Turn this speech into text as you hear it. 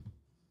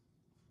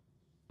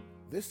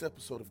This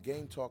episode of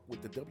Game Talk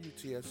with the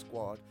WTS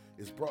Squad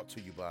is brought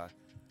to you by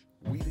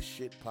We the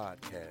Shit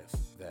Podcast.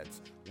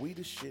 That's We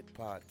the Shit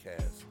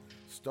Podcast.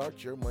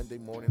 Start your Monday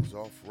mornings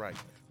off right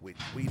with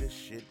We the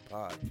Shit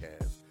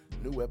Podcast.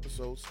 New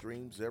episode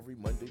streams every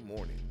Monday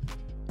morning.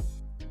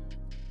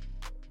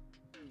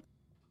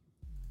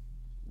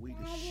 We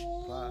the Shit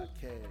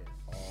Podcast.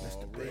 Let's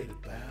debate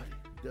about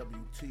it.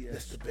 WTS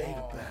Let's debate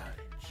about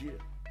it. Yeah.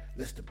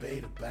 Let's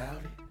debate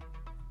about it.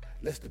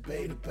 Let's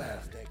debate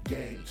about it. That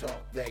game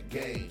talk, that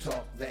game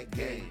talk, that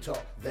game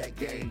talk, that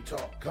game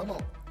talk. Come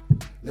on.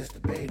 Let's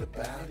debate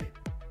about it.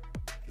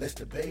 Let's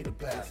debate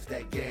about it.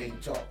 That game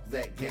talk,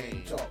 that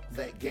game talk,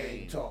 that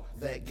game talk,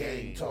 that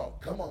game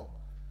talk. Come on.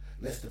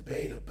 Let's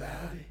debate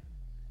about it.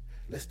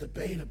 Let's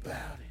debate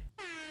about it.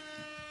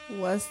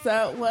 What's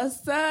up?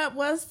 What's up?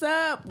 What's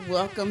up?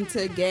 Welcome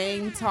to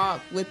Game Talk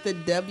with the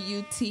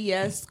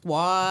WTS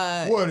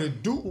Squad. What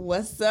it do?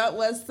 What's up?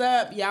 What's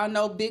up? Y'all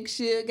know Big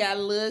Suge got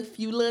a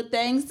few little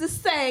things to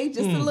say,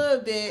 just a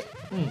little bit.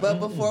 But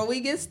before we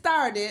get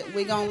started,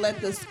 we're going to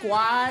let the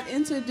squad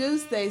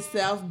introduce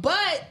themselves.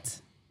 But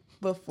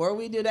before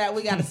we do that,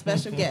 we got a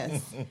special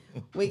guest.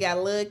 We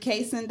got Lil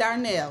Kason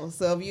Darnell.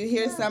 So if you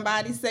hear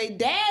somebody say,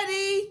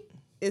 Daddy,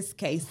 it's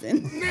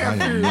Kason. I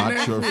am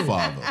not your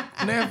father.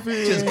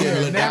 Nephew. Just give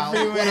it out.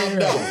 What I'm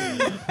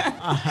doing.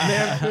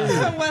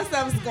 What's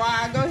up,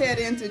 squad? Go ahead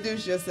and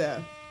introduce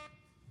yourself.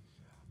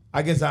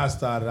 I guess I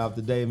started off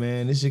the day,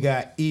 man. This you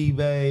got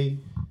eBay.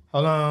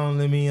 Hold on,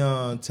 let me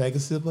take a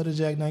sip of the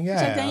Jack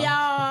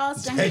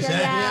Daniels. Jack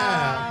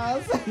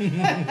Daniels.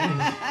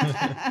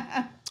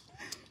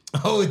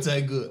 Oh, it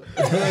take good.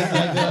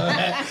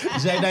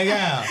 Jack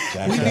Daniels.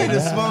 We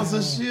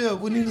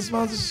need a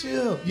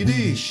sponsorship. You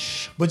did.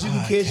 But you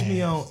can catch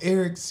me on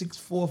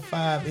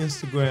Eric645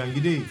 Instagram.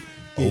 You did.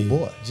 Oh,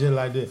 boy. Just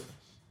like that.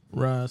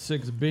 Run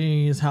 6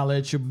 beans, holla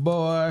at your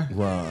boy.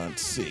 Run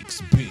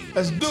 6 beans.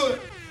 Let's do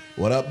it.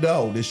 What up,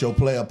 though? This your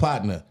player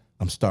partner.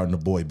 I'm starting a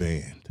boy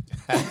band.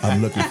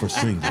 I'm looking for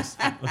singers.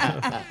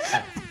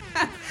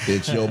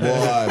 It's your boy,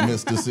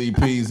 Mr. C.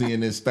 Peasy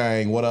in this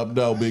thing. What up,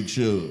 though, Big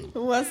Suge?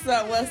 What's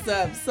up? What's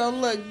up? So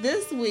look,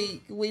 this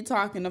week we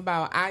talking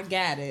about I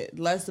Got It,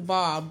 Let's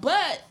Ball.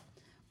 But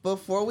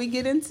before we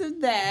get into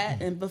that,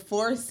 and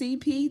before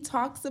CP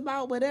talks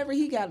about whatever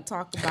he got to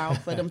talk about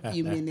for them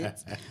few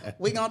minutes,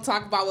 we gonna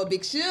talk about what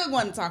Big Suge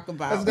want to talk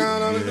about. What's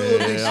going on to do with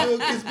Big Suge?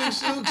 It's Big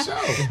Suge show.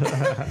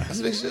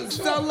 It's Big Suge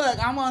show. So look,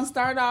 I'm gonna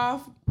start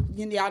off.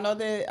 Y'all know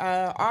the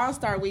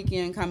All-Star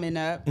Weekend coming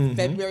up,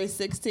 February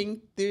 16th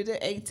through the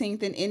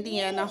 18th in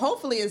Indiana.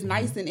 Hopefully it's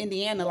nice in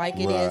Indiana like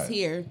it is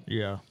here.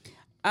 Yeah.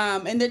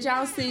 And did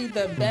y'all see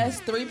the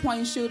best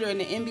three-point shooter in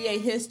the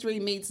NBA history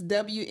meets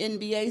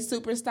WNBA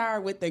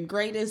superstar with the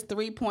greatest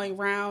three-point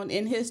round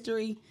in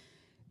history?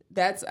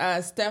 That's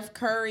Steph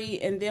Curry.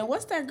 And then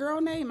what's that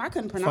girl name? I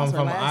couldn't pronounce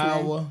her last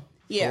name. From Iowa?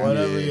 Yeah.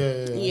 Whatever,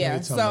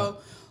 Yeah. So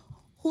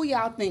who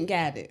y'all think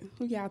got it?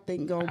 Who y'all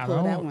think gonna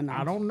pull that one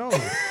off? I don't know.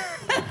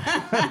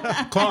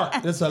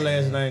 Clark. That's her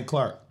last name,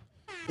 Clark.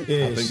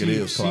 Yeah, I think it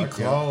is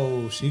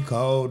Clark. She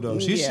cold though.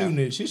 She's shooting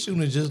it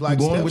just like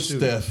Going Steph with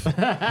shooting. Steph.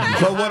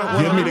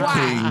 But Give me the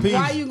Why? king.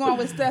 Why you going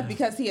with Steph?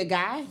 Because he a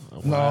guy?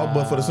 No,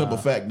 but for the simple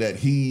fact that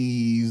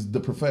he's the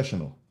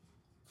professional.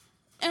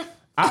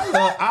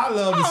 I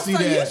love to see so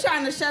that. you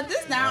trying to shut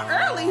this down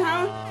early,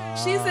 huh?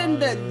 She's in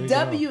the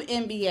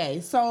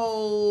WNBA.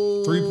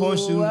 So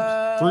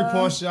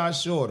three-point shot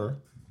shorter.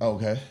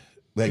 Okay.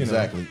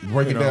 Exactly.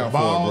 Break it down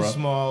ball for it, bro.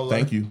 smaller.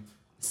 Thank you.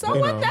 So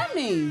what that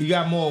mean? You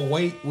got more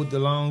weight with the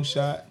long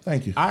shot.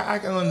 Thank you. I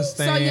can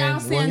understand So y'all where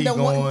saying he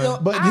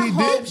going. But I he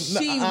hope did-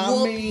 she I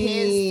whooped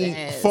mean,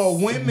 his ass.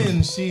 For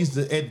women, she's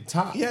at the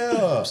top.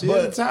 Yeah, She's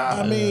but at the top.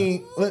 I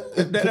mean,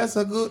 That's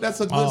a good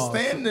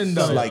standing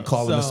though. it's like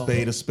calling a So,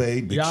 spade a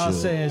spade. Big Y'all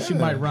Suge. saying she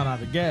might run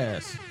out of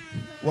gas.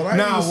 Well, I ain't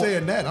Nah, even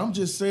saying that. I'm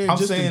just saying, I'm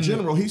just saying in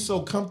general, he's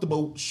so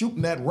comfortable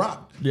shooting that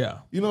rock. Yeah.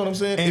 You know what I'm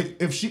saying? And-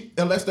 if she,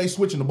 unless they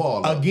switching the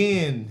ball up.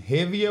 Again,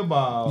 heavier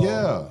ball.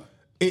 Yeah.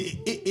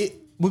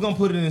 We're gonna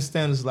put it in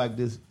standards like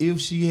this. If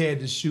she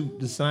had to shoot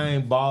the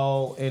same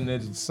ball and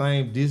at the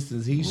same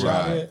distance he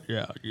shot Right.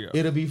 at, Yeah.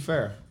 it'll be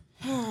fair.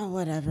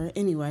 Whatever.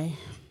 Anyway.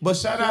 But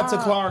shout out to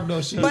Clark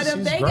though. But if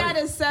she's they great. got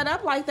it set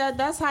up like that,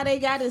 that's how they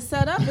got it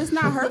set up. It's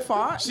not her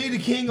fault. She the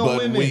king of But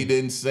women. we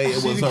didn't say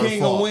it She was the her king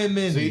fault. of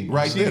women. See,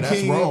 right she there, the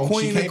that's king wrong. Of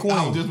queen She of can't- I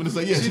was queens. just gonna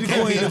say, yeah, she she the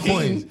can't queen be of the king.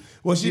 queens.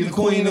 Well, she the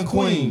queen of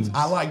queens.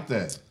 I like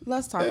that.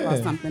 Let's talk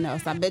about something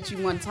else. I bet you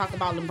want to talk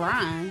about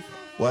LeBron.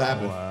 What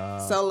happened?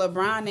 So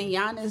LeBron and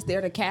Giannis,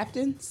 they're the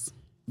captains.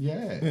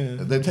 Yeah.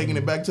 They're taking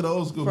it back to the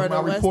old school. For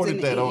Remember, the I reported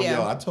Western- that on yeah.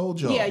 y'all. I told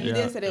y'all. Yeah, you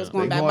did say they was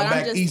going They're back, going but back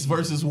I'm just East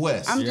versus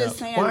West. I'm just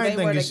saying Well, I they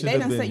think were. it They should have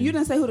didn't say been- you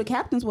didn't say who the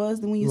captains was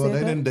when you Well,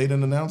 said that. they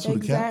didn't announce who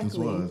the captains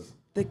was.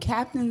 The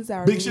captains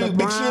are Big Suge, LeBron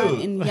Big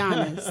Suge. and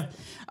Giannis.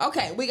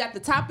 Okay, we got the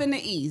top in the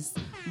East.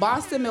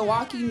 Boston,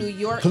 Milwaukee, New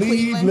York,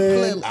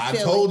 Cleveland. I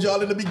Philly. told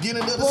y'all in the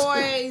beginning of the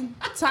Boy,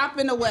 top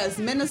in the West.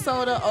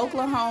 Minnesota,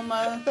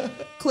 Oklahoma,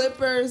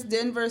 Clippers,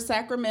 Denver,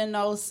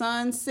 Sacramento,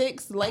 Suns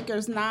 6,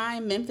 Lakers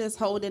 9, Memphis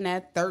holding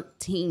at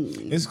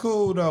 13. It's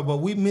cool though, but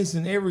we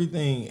missing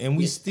everything, and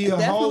we still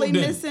Definitely holding.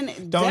 missing.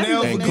 Don't definitely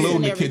ever missing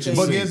including the everything. kitchen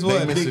But sink. guess what?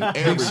 They missing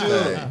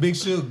everything. Big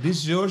Shook, this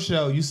is your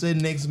show. You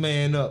said next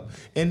man up,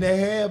 and they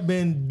have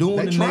been doing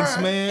They the next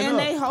trying. man And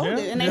up. they hold it.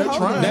 And they they're hold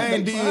trying. They it.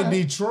 ain't did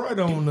Detroit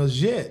on us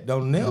yet.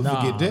 Don't never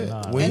Nah, forget that.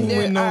 nah. We And ain't then,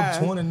 win no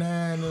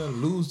 29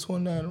 lose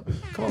 29.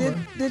 Come on,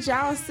 man. Did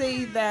y'all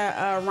see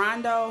that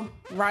Rajon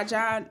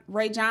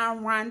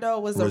Rondo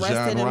was Rajon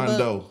arrested and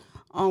Rondo. booked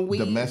on weed?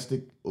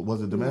 Domestic.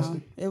 Was it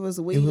domestic? It was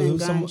weed and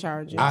gun some-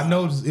 charges. I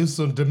know it was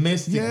some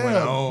domestic went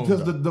Yeah, on.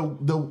 because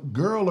the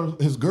girl or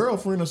his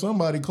girlfriend or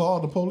somebody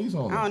called the police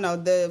on him. I don't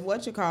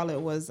know.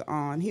 Was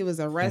on. He was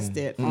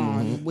arrested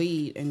on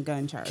weed and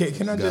gun charges.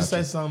 Can I just say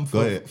Gotcha. something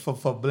Go ahead.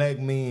 for black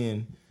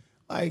men?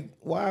 Like,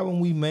 why when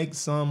we make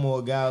some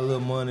or got a little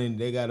money,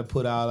 they got to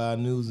put all our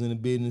news in the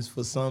business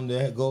for something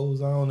that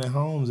goes on at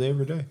homes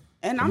every day?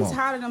 And I'm on.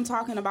 tired of them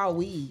talking about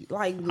weed.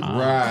 Like,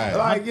 Right.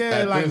 Like, yeah,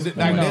 At like, this like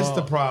point. that's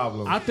the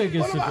problem. I think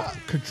it's a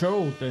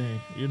control thing.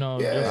 You know.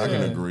 Yeah. I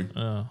can agree.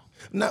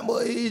 Not,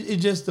 but it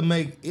just to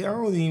make. I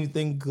don't even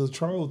think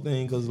control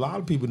thing because a lot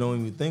of people don't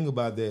even think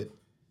about that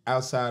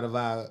outside of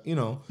our,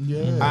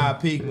 our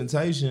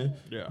pigmentation.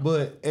 Yeah.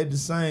 But at the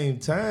same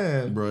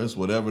time, Bro, it's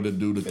whatever to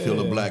do to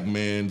kill a black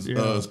man's,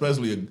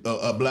 especially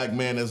a black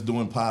man that's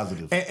doing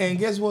positive. and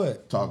guess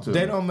what? Talk to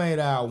they me. don't made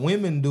our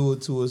women do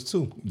it to us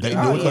too. They do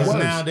Oh, it yeah. to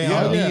Now us. they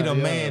Yeah. don't need a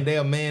yeah. man.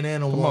 They're a man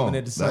and a Come woman on.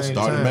 at the That same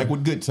started time. back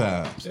with good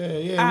times.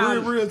 Yeah,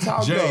 real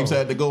talk. James though.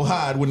 had to go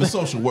hide when the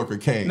social worker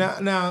came.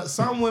 Now,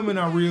 some women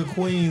are real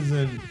queens,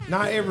 and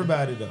not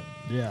everybody though.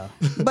 Yeah.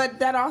 but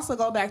that also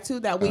go back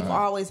to that we've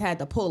always had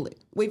to pull it.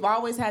 We've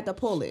always had to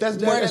pull it.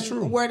 That's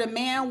true. Where the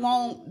man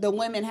won't, the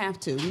women have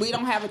to. We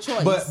don't have a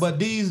choice. But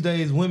these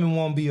days, women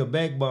won't be a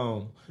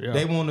backbone. Yeah.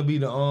 They want to be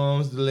the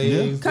arms, the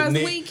legs, the 'Cause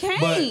neck. we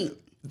can't. But,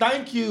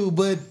 thank you,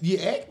 but you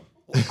act.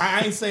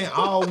 I ain't saying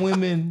all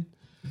women,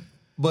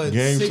 but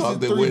Game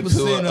talk that went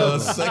 63% to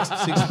of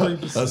them.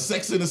 63%. a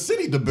Sex in the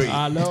City debate.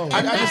 I know.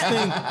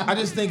 I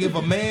just think if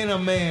a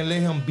man,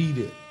 let him beat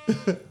it.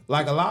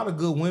 Like a lot of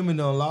good women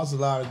done lost a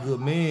lot of good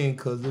men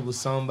because it was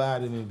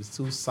somebody that was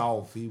too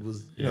soft. He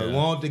was,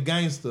 want the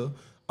gangster,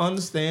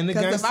 understand the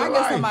because if gangster I get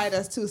life. somebody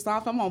that's too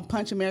soft, I'm gonna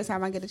punch him every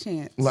time I get a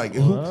chance. Like,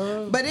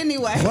 But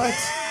anyway, what?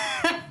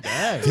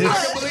 I can't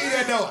believe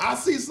that though. I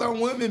see some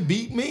women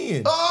beat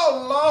men.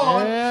 Oh,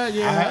 Lord.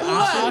 Yeah.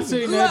 I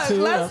seen that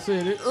too. I let's,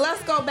 seen it.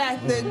 let's go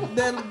back.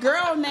 The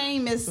girl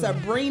name is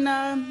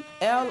Sabrina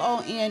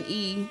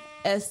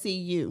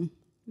LONESCU.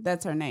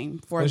 That's her name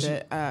for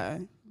the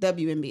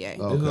WNBA. It's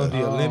gonna be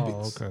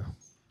Olympics. Okay.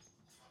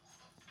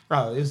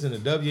 Oh, it's in the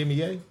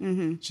WNBA?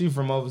 Mm-hmm. She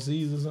from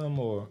overseas or something,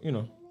 or,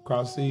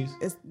 cross seas?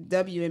 It's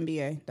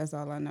WNBA. That's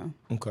all I know.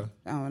 Okay.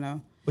 I don't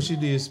know. But she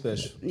did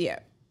special. Yeah.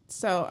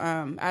 So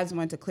I just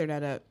wanted to clear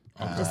that up.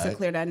 Just to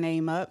clear that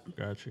name up.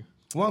 Got you.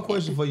 One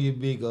question for you,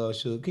 Big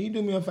Suge. Can you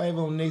do me a favor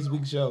on next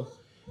week's show?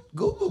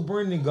 Google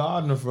Brittany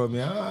Gardner for me.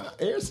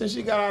 Ever since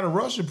she got out of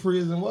Russia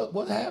prison,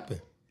 what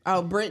happened?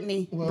 Oh,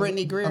 Brittany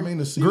Greer. I mean,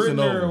 the season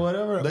Grittner over. or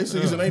whatever. They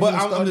season ain't But even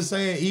I'm started. just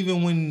saying,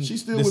 even when She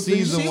still the was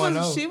season decent. went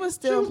over, she was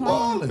still playing.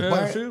 balling.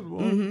 Yeah, she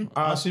was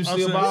I still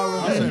seen-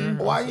 balling. I seen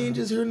her. Why you ain't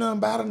just hear nothing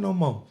about her no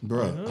more?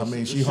 Bruh, I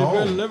mean, she She been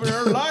home. living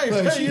her life.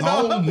 Like, she you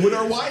know? home with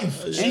her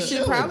wife. And she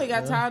chilling. probably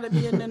got tired of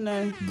being in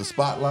the. The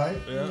spotlight.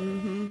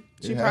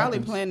 She It probably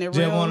happens. playing it Just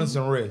real. wanted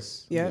some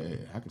rest. Yep. Yeah,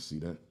 I can see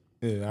that.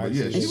 Yeah, But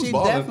yeah, And she was she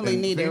balling definitely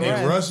in needed Phoenix.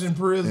 in rest. Russian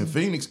prison. And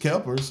Phoenix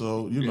kept her,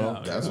 so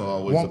that's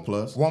always a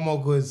plus. One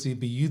more question,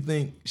 CP. You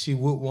think she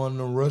would one of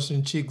them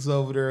Russian chicks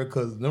over there?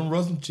 Because them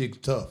Russian chicks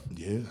tough.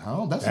 Yeah,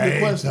 that's a good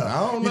question. I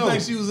don't know. You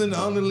think she was in the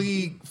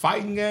underleague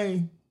fighting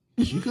game?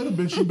 She could have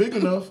been. She big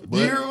enough. But,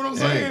 You hear what I'm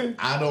saying?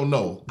 I don't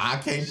know. I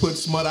can't put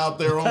smut out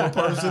there on a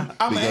person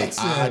I'm because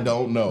asking. I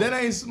don't know. That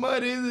ain't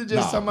smut, is it?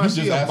 Just Nah, talking about you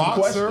she just a asked a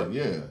boxer? question.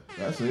 Yeah,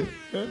 that's it.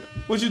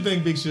 What you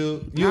think, Big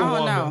Suge? I You a don't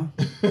woman.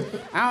 know.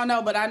 I don't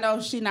know, but I know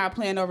she not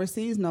playing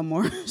overseas no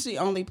more. She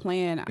only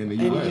playing in the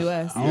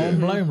U.S. I don't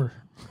blame her.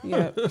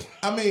 Yeah.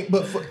 I mean,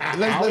 but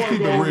let's wanna keep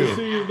go it real.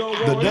 overseas,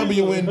 don't go The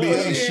anywhere.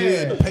 WNBA Yeah.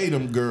 should pay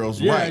them girls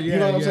Yeah, right. You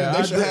know what I'm yeah, saying? I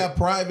They should agree. have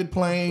private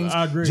planes,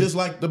 I agree. just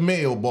like the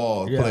male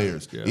ball Yeah,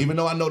 players. yeah. Even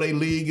though I know their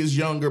league is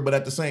younger, but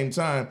at the same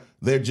time,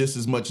 they're just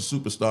as much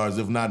superstars,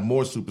 if not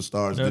more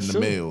superstars That's than true. the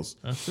males.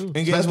 That's true.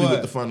 And guess Especially what?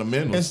 with the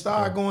fundamentals. And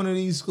start going to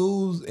these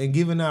schools and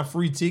giving out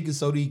free tickets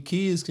so these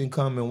kids can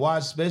come and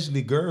watch,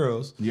 especially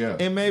girls. Yeah.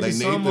 And maybe They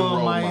need some them of them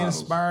role might models.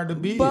 inspire to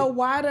be But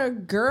why the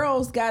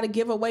girls got to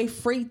give away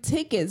free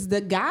tickets? The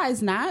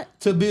guys not.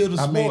 to build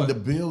a I sport. mean, to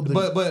build the-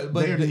 but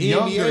they're the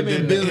younger NBA been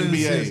than the building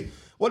NBA. since.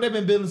 What they've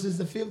been building since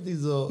the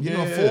 50s or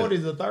Yeah.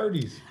 40s or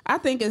 30s. I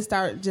think it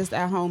start just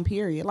at home,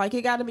 period. Like,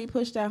 it got to be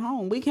pushed at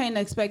home. We can't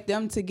expect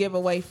them to give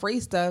away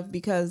free stuff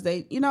because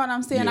they, you know what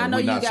I'm saying? Yeah, I know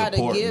we're you not got to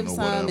supporting give or some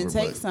whatever, and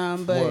take but-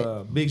 some, but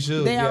Well, Big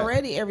Suge. they yeah.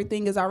 already,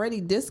 everything is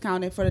already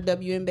discounted for the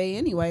WNBA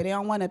anyway. They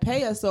don't want to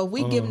pay us. So if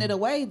we giving it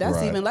away, that's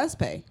Right. even less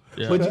pay.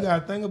 Yeah. But you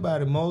got to think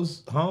about it.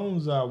 Most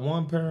homes are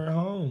one-parent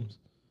homes.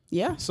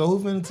 Yeah. So who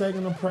finna take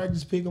them to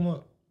practice, pick them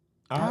up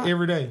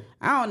every day?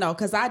 I don't know,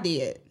 because I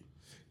did.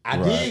 I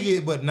Right. dig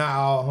it, but not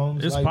all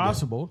homes. It's like that.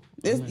 possible.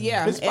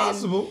 Yeah, It's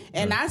possible.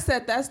 And I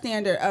set that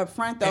standard up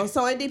front though,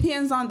 so it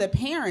depends on the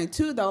parent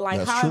too though. Like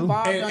That's how true.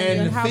 involved are you And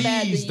and the how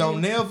bad do fees, you?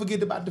 don't never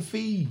forget about the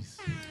fees.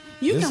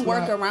 You It's can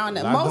work lot- around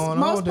it. lot going on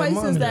Most with that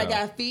places money that now.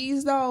 got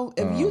fees though,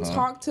 if you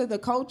talk to the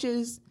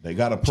coaches, They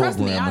got a trust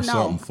program me, I or know.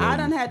 something for I you.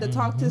 done had to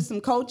talk to some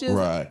coaches.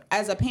 Right.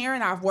 As a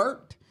parent, I've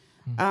worked.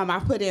 I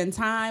put in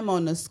time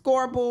on the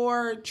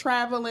scoreboard,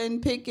 traveling,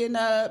 picking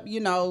up. You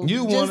know,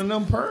 You just- one of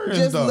them parents,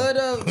 Just though.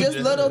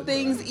 little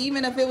things.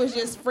 Even if it was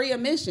just free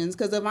admissions,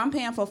 because if I'm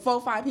paying for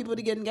 4-5 people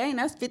to get in game,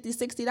 that's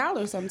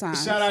 $50-$60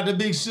 sometimes. Shout out to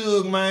Big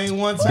Suge, man.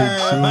 One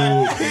time,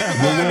 man.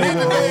 Hit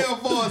the bell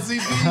for us,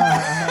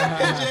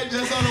 CP.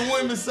 Just on the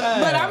women's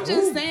side. But I'm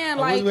just saying, I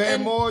wish like, we had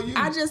and more of you.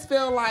 I just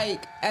feel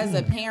like as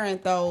a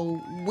parent,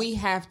 though, we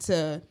have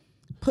to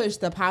push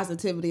the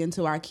positivity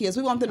into our kids.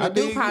 We want them to I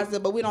do dig it.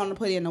 positive, but we don't want to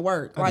put in the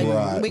work. Like,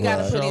 Right, we got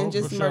to right. put in For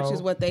just as sure. much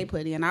as what they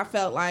put in. I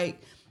felt like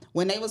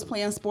when they was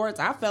playing sports,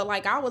 I felt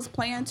like I was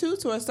playing too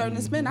to a certain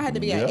extent. I had to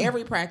be at Yeah.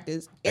 every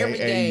practice, every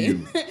AAU.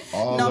 game,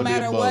 All no of the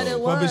matter what above.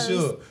 it But was.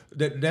 sure,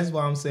 that's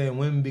why I'm saying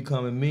women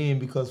becoming men,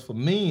 because for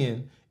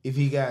men, if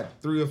he got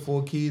 3 or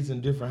 4 kids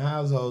in different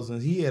households and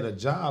he had a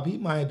job, he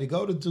might have to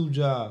go to 2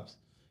 jobs.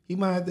 He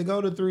might have to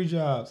go to 3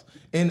 jobs.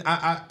 And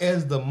I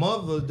as the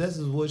mother, this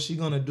is what she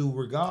gonna do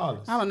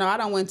regardless. I don't know. I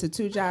done went to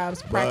 2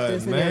 jobs,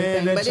 practice, and man,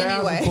 everything. that But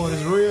child anyway. support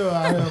is real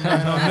out here,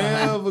 man.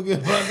 I'll never forget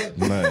about that.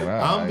 Man,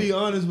 all I'm right. be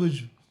honest with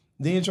you.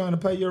 Then trying to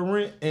pay your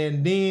rent,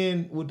 and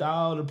then with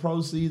all the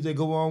proceeds that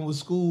go on with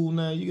school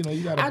now, you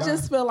gotta I buy.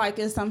 just feel like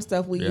it's some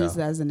stuff we Yeah. use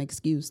as an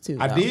excuse too.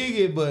 I though. dig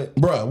it, but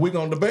Bruh, we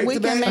gonna debate We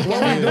today? can make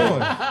What it we doing?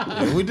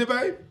 yeah, we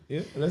debate. Yeah,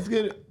 let's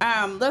get it.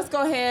 Let's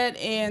go ahead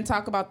and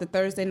talk about the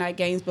Thursday night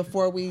games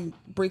before we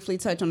briefly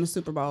touch on the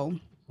Super Bowl.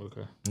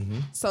 Okay.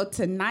 So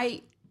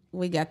tonight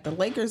we got the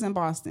Lakers in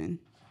Boston.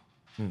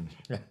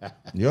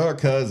 Your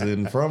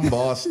cousin from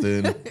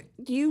Boston.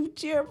 You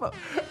cheer for?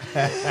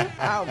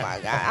 Oh my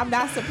God! I'm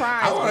not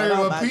surprised. I want to but hear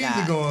oh what my Pizza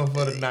God. going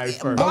for tonight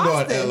first. I'm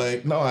going Boston. LA.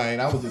 No, I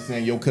ain't. I was just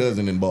saying your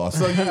cousin in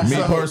Boston. Me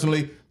so-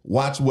 personally,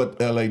 watch what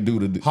LA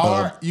do to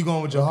Heart, you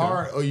going with your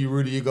heart, or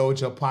you go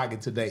with your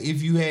pocket today?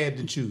 If you had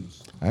to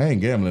choose, I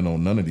ain't gambling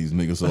on none of these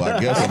niggas, so I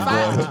guess If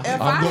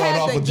I I'm going had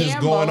off to of just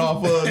gamble- going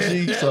off of a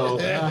G. So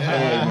hey,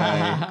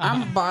 man,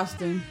 I'm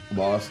Boston.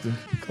 Boston.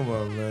 come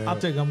on, man. I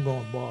think I'm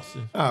going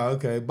Boston. Oh,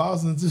 okay,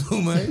 Boston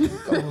too, man.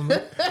 Come on,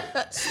 man.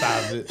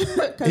 Stop it.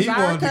 He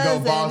our wanted to go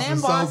cousin Boston in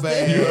so Boston.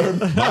 bad.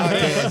 My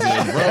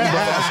cousin from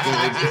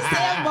Boston. He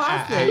said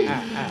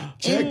Boston.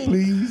 Check,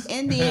 please.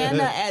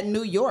 Indiana at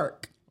New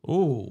York.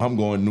 Ooh. I'm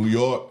going New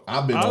York.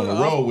 I've been on the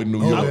I'm- road with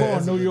New I'm York. going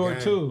that's a New good York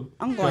game. too.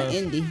 I'm going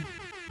Indy.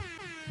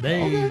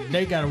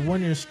 They got a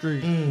winning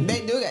streak.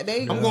 They do got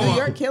New going-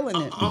 York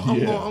killing it.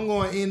 I'm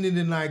going Indy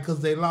tonight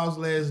because they lost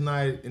last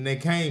night and they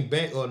came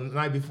back or the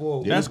night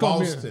before. That's with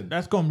gonna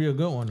Boston. be a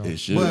good one though. It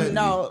should. But-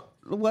 No,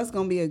 what's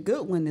gonna be a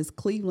good one is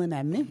Cleveland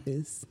at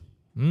Memphis.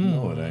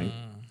 No, it ain't.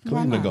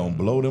 Cleveland gonna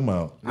blow them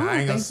out. I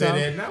ain't gonna think say so.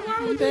 that. Now,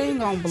 why would They ain't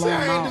gonna blow See, I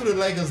them ain't out. do the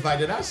Lakers like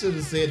that. I should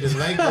have said the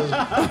Lakers.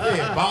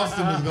 Yeah,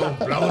 Boston was gonna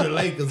blow the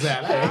Lakers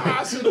out.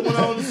 I should have went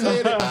on and said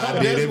it.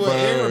 That's what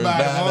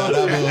everybody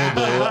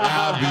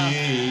wants.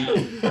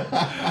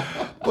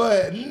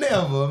 But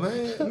never,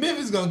 man.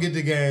 Memphis gonna get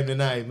the game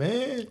tonight,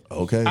 man.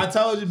 Okay. I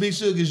told you, Big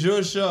Sugar, it's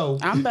your show.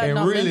 I'm betting and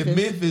on really,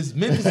 Memphis.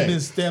 Memphis been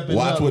stepping up.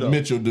 Watch what though.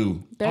 Mitchell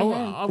do. They I'm, have-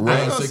 I'm, I Round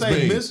ain't gonna 6 say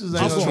beans. Memphis ain't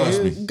Just gonna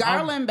trust get me. it.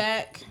 Garland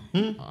back.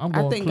 I'm I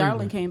going think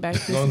Garland came back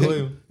this Gonna week.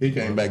 Cleveland. He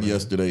came back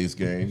yesterday's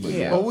game. But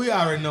Yeah. Well, we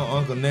already know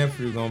Uncle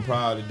Nephew gonna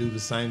probably do the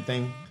same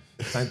thing.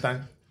 Same thing.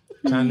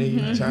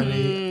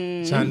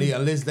 Chinese,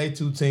 unless they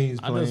 2 teams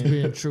I'm just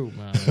playing. being true,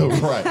 man.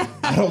 right.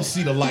 I don't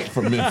see the light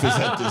from Memphis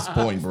at this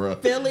point, bro.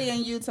 Philly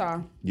and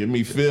Utah. Give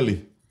me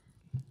Philly.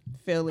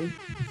 Philly.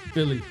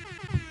 Philly.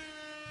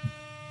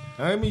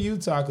 I'm in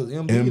Utah because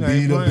Embiid Embiid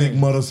ain't a big playing.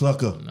 mother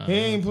sucker. He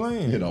ain't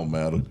playing. It don't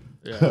matter.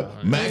 Yeah,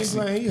 He ain't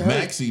playing, he hurt.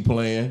 Maxie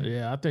playing.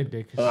 yeah, I think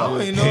they can. I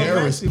don't even know if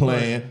Harris Maxey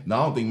playing. No,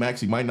 I don't think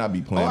Maxie might not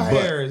be playing. Oh,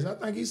 but Harris. I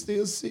think he's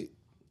still sick.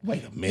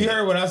 wait a You minute.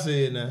 heard what I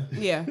said now.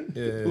 Yeah.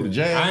 Yeah. Who, the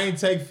Jazz? I ain't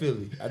take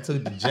Philly. I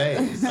took the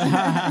Jazz.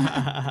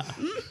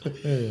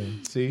 Yeah.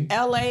 See?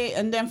 LA,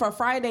 and then for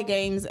Friday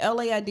games,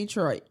 LA at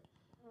Detroit.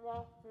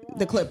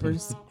 The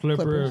Clippers.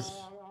 Clippers.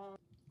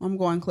 I'm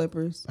going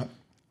Clippers.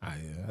 Ah,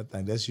 yeah, I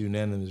think that's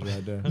unanimous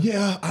right there.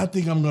 Yeah, I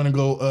think I'm gonna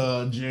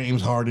go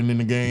James Harden in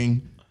the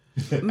game.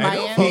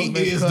 Miami. He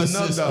been is the cutting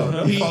up, system.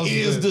 though. He Them folks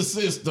is been- the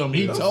system.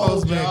 He Those told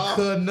folks been y'all.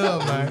 cutting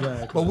up,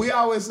 man. But we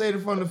always say it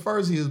from the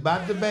first, he was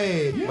about the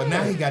bag, but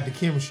now he got the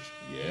chemistry.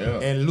 Yeah.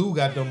 And Lou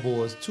got them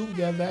boys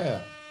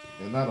together.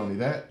 And not only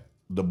that,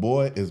 the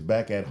boy is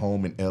back at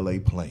home in L.A.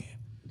 playing.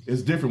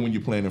 It's different when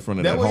you're playing in front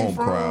of that where he home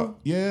from? crowd.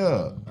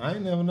 Yeah. I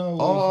ain't never know.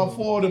 All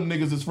 4 of them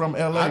niggas is from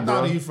L.A., I bro.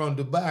 thought he was from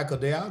Dubai because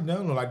they out there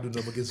don't like do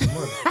nothing but get some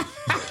money.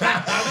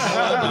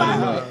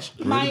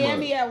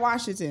 Miami at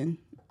Washington.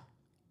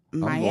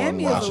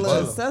 Miami is a Washington.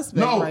 little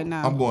suspect right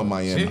now. I'm going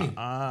Miami. Jimmy.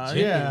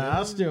 Yeah,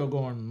 I'm still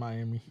going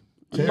Miami.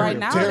 right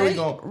now, Terry they,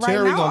 gonna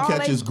right now, all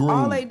catch they, his groove.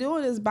 all they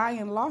doing is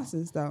buying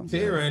losses, though.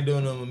 Terry ain't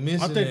doing them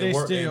missing. I think they and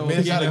work, still- and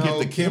missing They gotta the get whole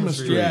the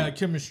chemistry. Yeah,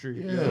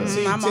 chemistry. Yeah.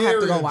 See, I'm gonna have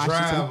to Terry go a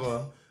Washington.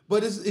 driver,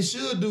 but it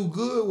should do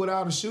good with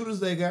all the shooters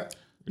they got.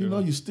 You know,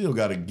 you still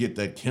got to get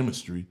that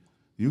chemistry.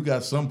 You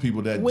got some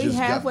people that We just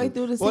halfway got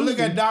through the Well, season. look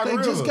at Doc They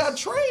Rivers. just got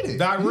traded.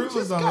 Doc He Rivers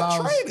just done got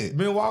lost. traded.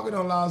 Milwaukee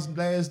done lost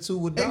last 2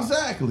 with Doc.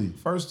 Exactly.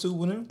 First 2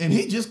 with him. And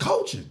he just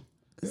coaching.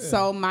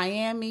 So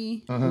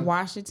Miami,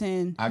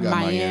 Washington, I got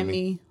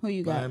Miami. Who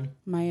you got?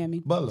 Miami.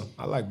 Butler.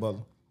 I like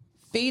Butler.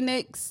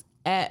 Phoenix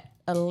at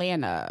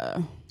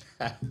Atlanta.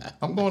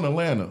 I'm going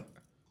Atlanta.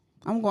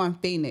 I'm going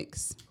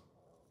Phoenix.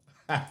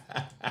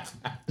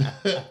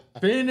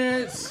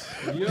 Phoenix.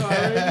 You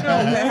already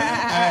know.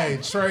 Hey,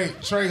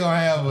 Trey gonna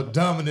have a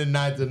dominant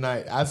night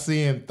tonight. I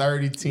see him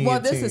 30-10. Well,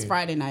 this is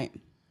Friday night.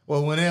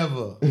 Well,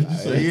 whenever.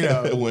 You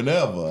know.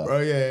 Whenever. Oh,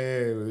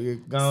 yeah. You're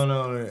going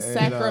on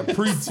and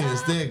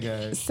pretense that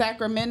game.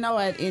 Sacramento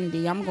at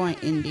Indy. I'm going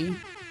Indy.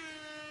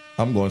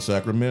 I'm going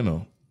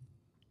Sacramento.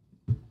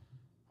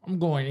 I'm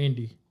going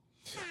Indy.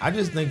 I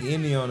just think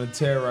Indy on a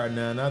tear right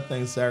now, and I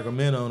think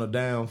Sacramento on a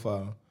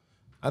downfall.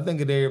 I think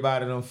that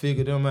everybody done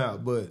figured them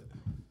out, but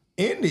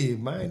Indy,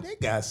 man, they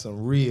got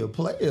some real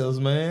players,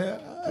 man.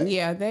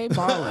 Yeah, they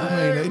balling.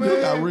 Hey, they do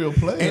got real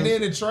players. And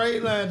then the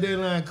trade line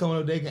deadline coming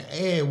up, they can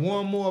add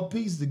one more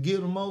piece to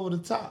get them over the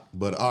top.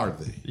 But are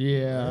they?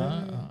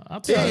 Yeah. I I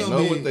think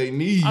know what they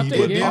need. I think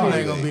but Indy are Them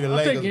ain't gonna be they? the I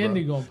Lakers, think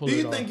Indy bro. gonna pull Do it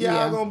you off. think y'all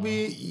Yeah. gonna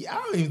be? I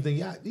don't even think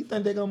y'all. Do you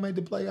think they gonna make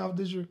the playoff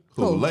this year?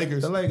 Who, the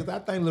Lakers? The Lakers. I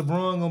think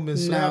LeBron gonna be No,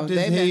 slapped his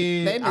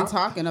they've head. been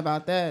talking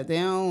about that. They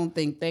don't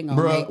think they gonna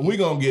Bro, make it. we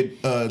gonna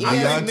get next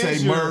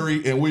Deontay year-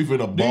 Murray and we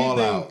finna ball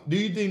out. Do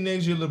you think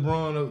next year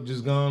LeBron will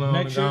just gone on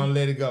Next and year?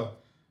 let it go?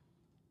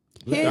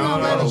 He ain't Gone gonna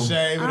on let and it.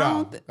 shave it I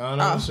don't off. thi-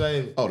 Gone on and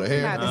shave it. Oh, the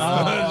hair?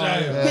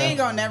 Not He ain't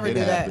gonna never It do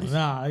happens.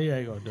 Nah, he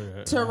ain't gonna do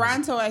that.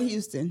 Toronto at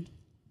Houston.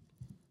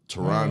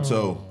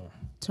 Toronto.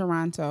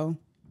 Toronto.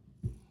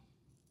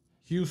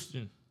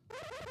 Houston.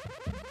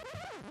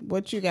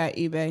 What you got,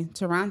 eBay?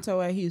 Toronto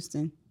at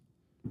Houston.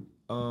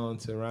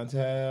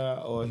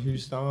 Toronto or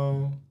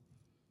Houston.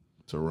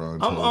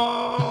 Toronto. I'm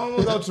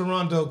gonna go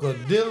Toronto because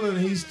Dylan,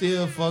 he's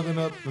still fucking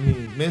up. I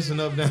mean, messing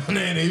up down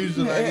there in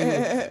Houston like he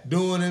was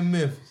doing in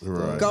Memphis.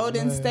 Right.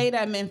 Golden State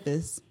at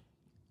Memphis.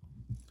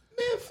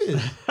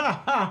 Memphis.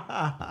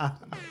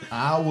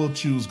 I will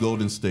choose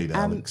Golden State,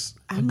 Alex.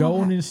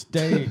 Golden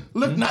State.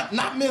 Look,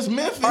 not Miss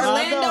Memphis.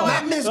 Orlando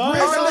at Miss No,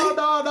 Grizzly.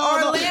 no,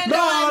 Orlando at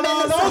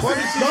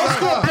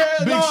Minnesota.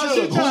 Big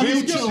Shug, who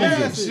you She-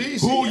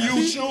 choosing? Who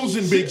you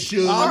choosing, Big Shug?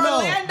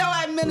 Orlando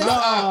at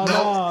Minnesota.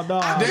 No.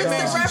 That Mr.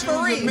 means she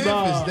Referee. choosing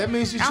Memphis. That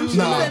means she I'm choosing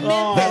choosing Memphis.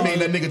 Memphis. That mean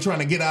that nigga trying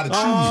to get out of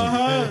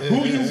choosing.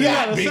 Who you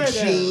got, gotta Big say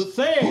that. Shug?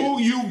 Say it. Who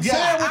you Say it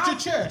got?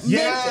 with your chest.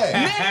 Yeah.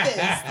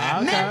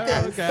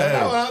 Memphis.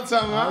 That's what I'm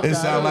talking about. It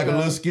sound like a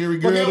little scary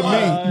girl But to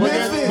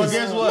guess me. what? But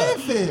guess what?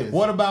 Memphis.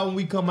 What about when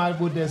we come out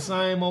with that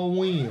same old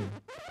win?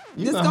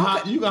 You This can,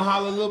 gonna- you can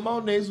holler a little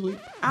more next week.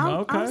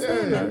 I'm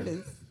saying Yeah.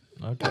 Memphis.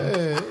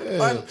 Okay.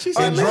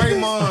 And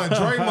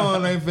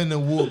Draymond ain't finna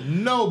whoop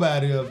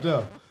nobody up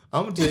there.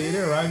 I'm gonna tell you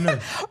that right now.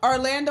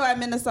 Orlando at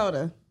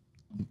Minnesota.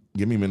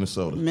 Give me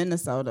Minnesota.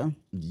 Minnesota.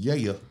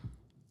 Yeah.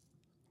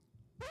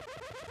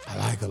 I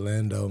like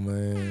Orlando,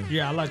 man.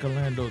 Yeah, I like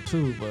Orlando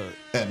too, but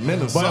At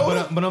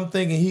Minnesota. But I'm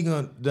thinking he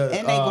gonna And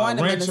they going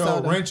to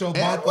Minnesota. Rancho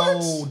Banco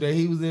Edwards? that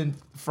he was in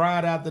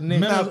Friday after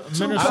next.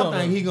 Minnesota. I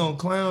think he gonna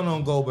clown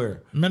on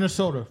Gobert.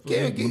 Minnesota. Bro.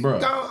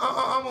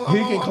 I'm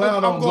He can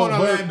clown on going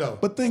Gobert, Orlando.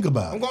 but think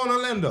about I'm it. going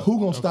Orlando. Who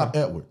gonna stop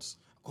Edwards?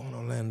 I'm going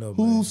Orlando,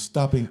 man. Who's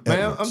stopping Man,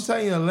 Edwards? I'm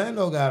telling you,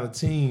 Orlando got a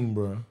team,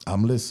 bro.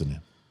 I'm listening.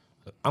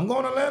 I'm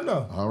going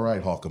Orlando. All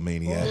right,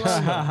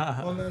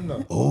 Hawkamaniacs.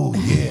 Orlando. Oh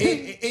yeah.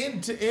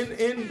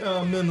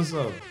 In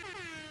Minnesota.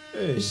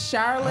 Hey.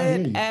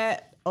 Charlotte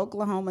at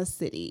Oklahoma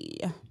City.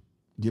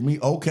 Give me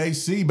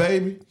OKC,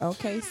 baby.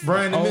 Okay.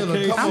 Brandon Miller,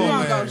 Okay, come I'm on,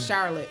 gonna man. go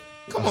Charlotte.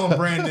 Come on,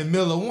 Brandon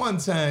Miller, one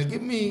time.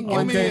 Give me a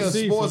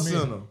OKC Sports for me.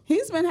 Center.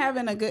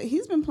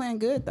 He's been playing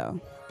good though.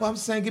 But I'm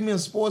saying, give me a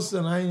Sports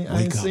Center. I ain't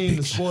Wake up, seen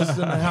the bitch. Sports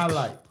Center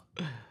highlight.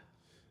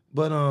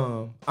 But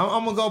I'm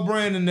gonna go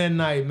Brandon that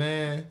night,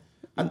 man.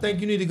 I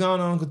think you need to go on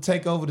and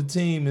take over the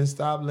team and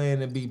stop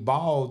letting it be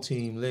Ball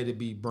team. Let it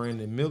be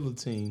Brandon Miller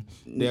team.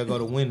 They'll go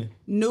to winning.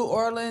 New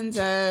Orleans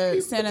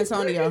at San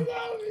Antonio.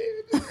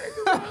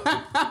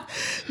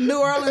 New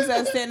Orleans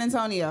at San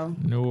Antonio.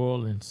 New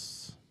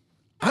Orleans.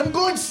 I'm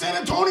going San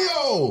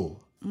Antonio.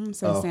 I'm gonna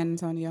say San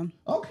Antonio.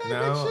 Okay,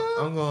 Now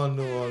I'm going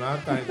New Orleans. I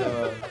think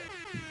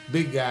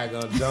Big guy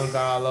gonna dunk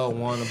all over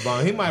one of ball.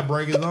 He might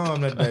break his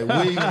arm that day.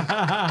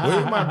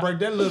 William might break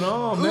that little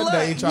arm that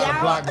day. He try to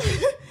block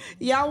it.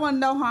 Y'all want to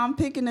know how I'm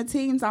picking the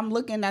teams? I'm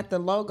looking at the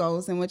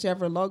logos, and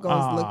whichever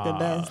logos look the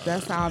best,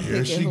 that's how I'm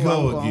Here picking she who go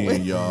I'm going again,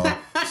 with. y'all.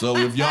 So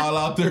if y'all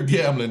out there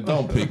gambling,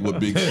 don't pick what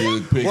Big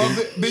Suge picking. Well,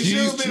 Big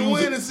Suge been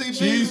winning, CP.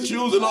 She's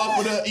choosing off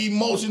of the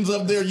emotions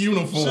of their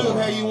uniform. Suge,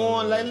 have you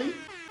won lately?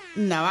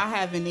 No, I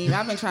haven't even.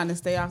 I've been trying to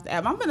stay off the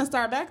app. I'm gonna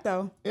start back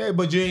though. Yeah,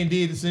 but you ain't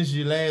did it since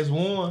you last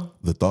won.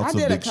 The thoughts I of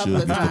did a Big couple Suge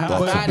of is the times, thoughts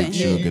but I of Big didn't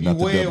Suge hit. and not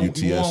the You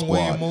WTS won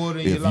way squad. more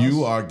than you If you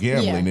lost. are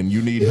gambling Yeah. and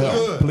you need help,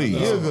 good. please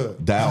You're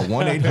good. dial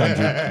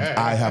 1-800.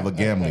 I have a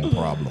gambling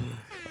problem.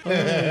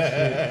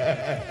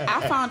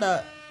 I found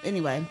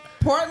anyway.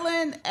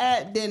 Portland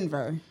at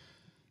Denver.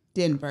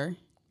 Denver.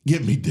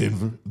 Give me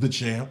Denver, the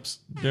champs.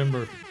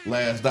 Denver.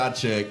 Last I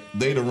checked,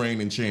 they the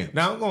reigning champ.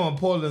 Now I'm going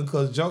Portland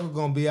because Joker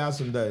gonna be out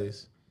some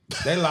days.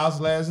 They lost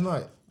last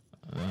night.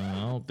 I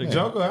don't think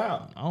Joker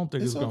out. I don't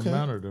think it's, It's gonna okay.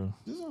 matter though.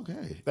 It's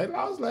okay. They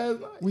lost last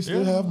night. We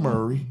still have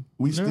Murray.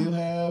 We still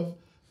have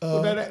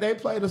They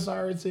played a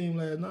sorry team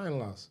last night and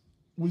lost.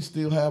 we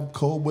still have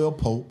Caldwell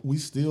Pope. We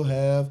still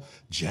have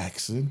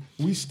Jackson.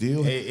 We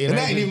still It and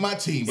that ain't ain't the- even my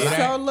team. But So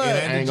I, look, It I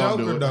ain't ain't the gonna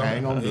do Joker it. though. I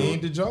ain't gonna It do ain't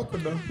it. the Joker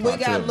though. we I'll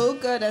tell got you.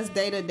 Luka that's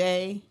day to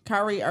day.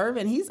 Kyrie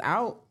Irving, he's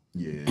out.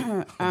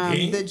 Yeah.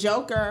 The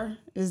Joker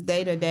is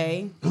day to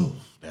day. Ooh,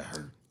 that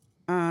hurt.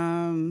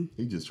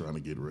 He just trying to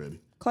get ready.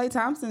 Klay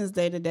Thompson is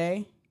day to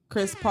day.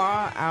 Chris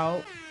Paul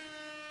out.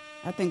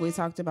 I think we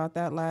talked about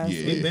that last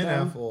Yeah. week. He been though.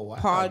 out for a while.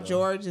 Paul though.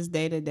 George is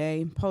day to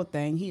day. Po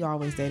thing, he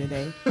always day to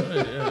day.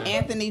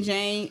 Anthony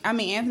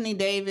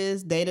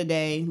Davis, day to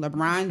day.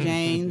 LeBron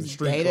James,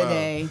 Street day to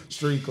day. cloud.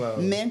 Street cloud.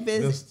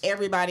 Memphis,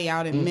 everybody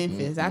out in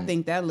Memphis. I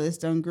think that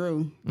list done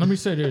grew. Let me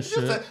say this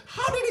shit.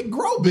 How did it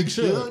grow, Big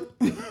Suge?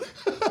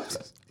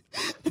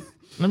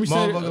 Let me say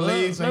Motherfucker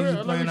legs ain't you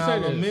let playing me say all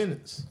the this.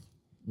 minutes.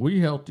 We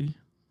healthy.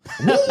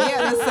 Yeah,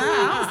 the sun.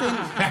 I don't see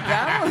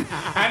that one.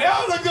 And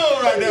that was a good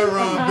right there,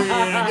 Ron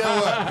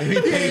B.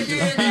 He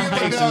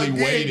patiently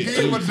waited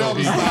too, so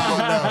he-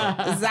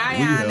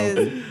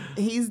 Zion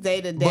he's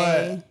day to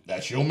day. But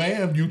that's your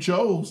man you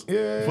chose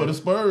Yeah. for the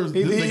Spurs.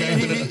 He- This he- nigga he-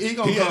 ain't he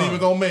gonna ain't come. even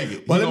gonna make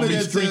it. But He let me gonna be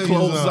just street tell you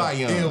clothes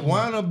something. Zion. If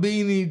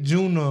Wannabe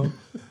Jr.,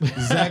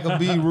 Zachary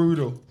B.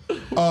 Rudolph,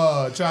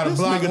 try to This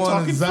block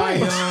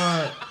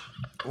nigga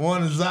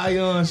one of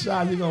Zion's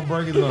shots, he gonna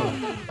break his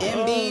arm.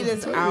 Embiid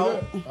is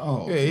out.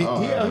 Oh, Yeah,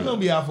 he's gonna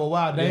be out for a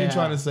while. They ain't Yeah.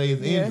 trying to say his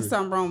Yeah, injury.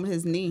 something wrong with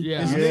his knee.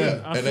 Yeah. yeah,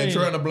 I and they seen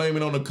trying it. to blame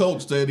it on the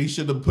coach that he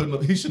shouldn't have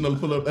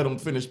put up let him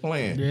finish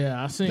playing.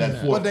 Yeah, I seen That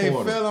that. fourth But they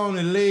quarter. fell on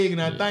the leg,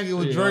 and I think it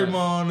was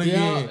Draymond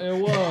Yeah, again.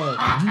 it was.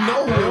 You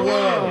know who it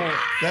was.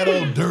 That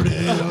old dirty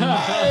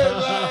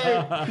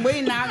ass.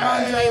 We not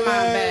gonna Draymond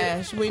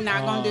bash. We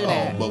not gonna do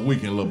that. But we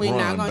can LeBron We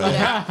not gonna do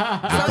back.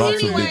 that. The So thoughts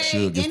of Big anyway,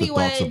 Suge is the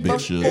thoughts of Big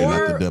Suge, before,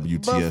 not the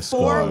WTS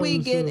before squad. we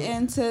get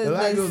into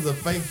Like it was a the,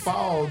 fake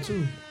fall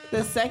too.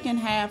 the second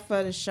half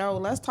of the show,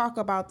 let's talk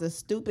about the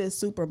stupid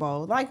Super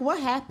Bowl. Like, what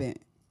happened?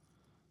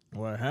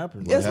 What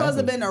happened? It's supposed to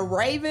have been the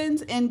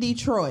Ravens and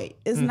Detroit.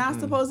 It's not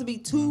supposed to be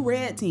two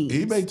red teams.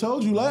 eBay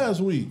told you last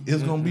week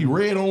it's gonna be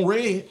red on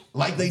red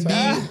like they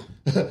did.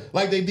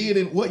 Like they did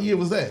in what year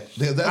was that?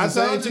 That's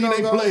the same team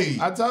they played.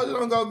 I told you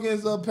don't go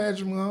against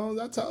Patrick Mahomes.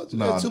 I told you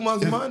Nah, that's too much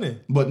it's- money.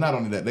 But not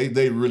only that,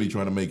 they really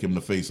trying to make him the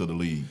face of the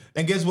league.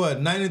 And guess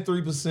what?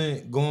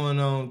 93% going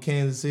on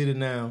Kansas City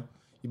now.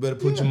 You better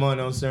put your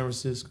money on San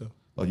Francisco.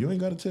 Oh, you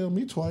ain't got to tell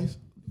me twice.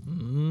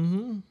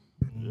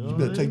 You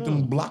better take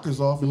them blockers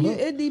off and look.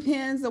 It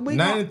depends.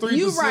 93%.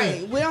 You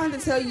right. We don't have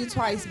to tell you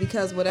twice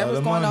because whatever's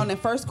the going money. on in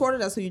first quarter,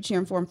 that's who you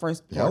cheering for in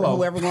first quarter. Hello.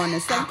 Whoever going in the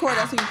second quarter,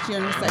 that's who you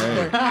cheering in the second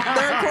quarter.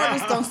 Third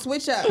quarter's gonna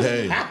switch up.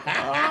 Hey,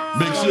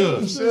 Big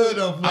Suge. Should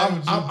have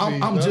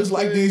I'm just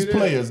like these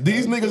players.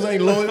 These niggas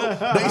ain't loyal.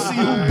 They see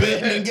who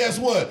betting, and guess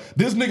what?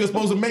 This nigga's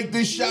supposed to make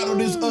this shot or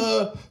this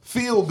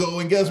field goal,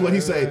 and guess what?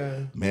 He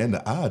say, man,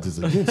 the odds is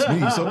against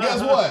me. So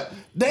guess what?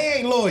 They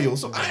ain't loyal,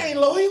 so I ain't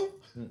loyal.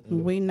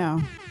 We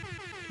know.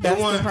 That's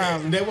the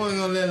problem. They weren't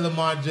gonna let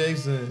Lamar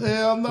Jackson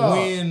Hell no.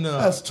 win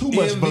That's too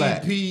much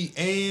black. MVP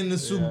and the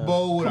Super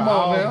Bowl with Come an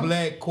on now.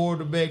 all-black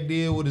quarterback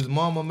deal with his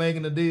mama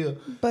making a deal.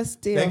 But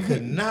still, They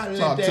could not let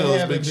Talk that to us,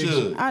 happen. Big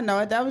Suge. I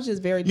know that was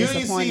just very You didn't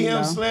disappointing. see him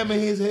though. slamming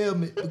his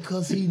helmet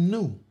because he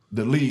knew.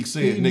 The league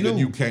said, He nigga, knew.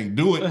 you can't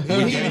do it. We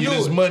He giving you knew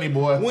this it. money,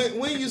 boy.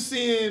 When you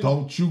see him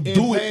Don't you in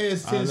do it.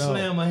 past tense I know.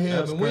 slam a helmet,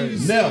 That's when you crazy.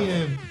 see Never.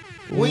 him,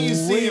 when you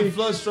see him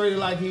frustrated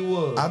like he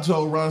was, I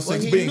told Ron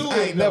Six he Beans, knew I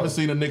it, ain't never though.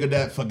 seen a nigga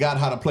that forgot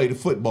how to play the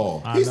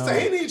football. he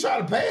said he didn't try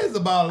to pass the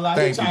ball a lot.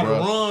 Thank He you, tried to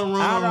bro. run.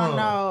 I don't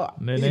know.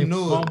 Then He they knew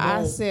it. fumbled.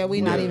 I said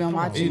we not even He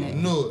watching it.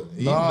 knew it.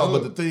 He No, knew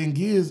but it. the thing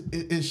is,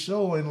 it's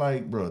showing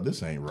like, bro,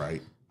 this ain't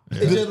right.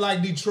 It's just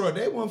like Detroit.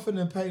 They weren't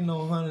finna pay no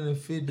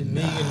 $150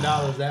 million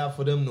out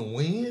for them to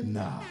win.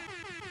 Nah.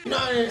 You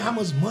know how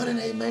much money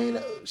they made?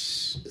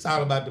 It's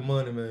all about the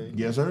money, man.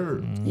 Yes,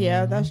 sir.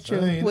 Yeah, that's true.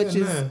 Ain't Which that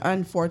is nothing.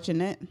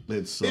 unfortunate.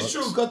 It sucks. It's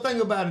true, because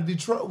think about it.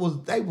 Detroit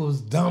was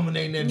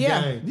dominating that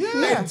Yeah. game.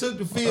 Yeah. They took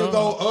the field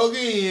goal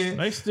again.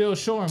 They still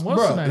showing what's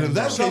Bro, the name? if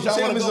that's Bro, case,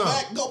 y'all want to tell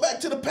me go back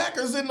to the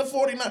Packers in the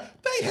 49ers.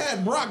 They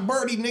had Brock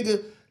Purdy,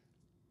 nigga.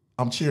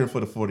 I'm cheering for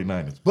the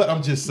 49ers, but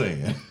I'm just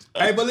saying.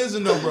 Hey, but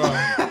listen though, bro.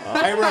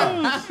 Hey,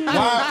 bro.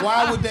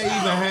 Why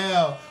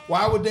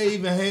would they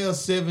even have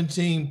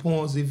 17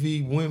 points if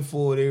he went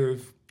for it every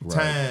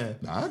time?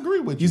 I agree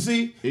with you. You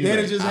see, they'd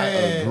have just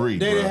agree,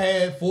 they'd bro. have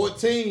had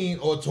 14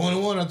 or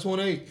 21 or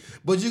 28.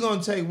 But you're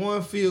gonna take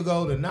one field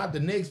goal and not the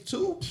next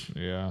two.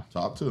 Yeah.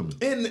 Talk to me.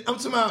 I'm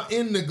talking about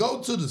in the go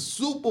to the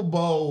Super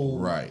Bowl.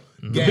 Right.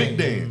 The Game. big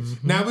dance.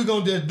 Now we're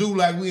gonna just do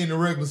like we in the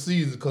regular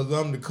season because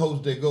I'm the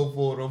coach that go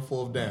for it on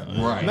fourth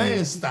down. Right.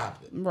 Man,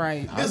 stop it.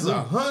 Right. It's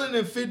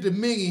 150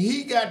 million.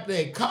 He got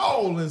that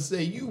call and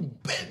said, "You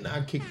better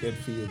not kick that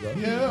field goal."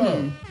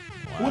 Yeah.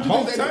 What, you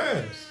Both think they,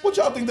 times. what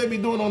y'all think they be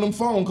doing on them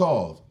phone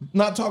calls?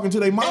 Not talking to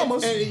their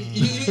mamas? And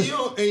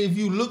if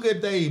you look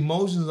at their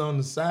emotions on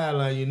the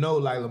sideline, you know,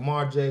 like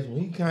Lamar Jackson,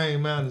 when he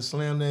came out and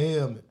slammed that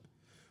helmet.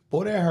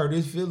 Boy, that hurt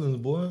his feelings,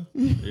 boy.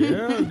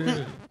 Yeah,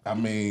 dude. I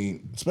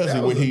mean, especially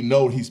That when was he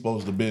know he's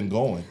supposed to been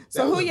going.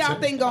 So That who was y'all a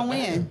think gonna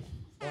win?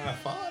 I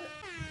fought it.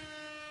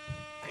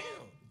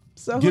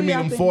 So who Give me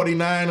y'all them think?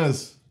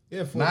 49ers.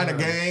 Yeah, Niner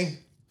gang.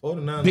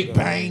 49ers. Big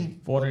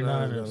bang.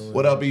 49ers.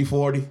 What up,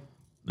 E40?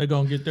 They're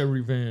going to get their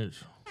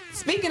revenge.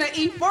 Speaking of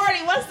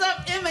E40, what's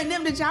up,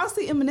 Eminem? Did y'all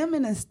see Eminem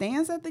in the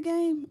stands at the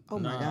game? Oh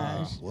my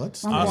gosh.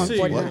 What? I'm I going see.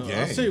 49ers. What I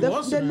gang? see.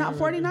 What's They're the not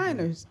name?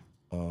 49ers.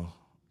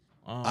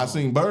 I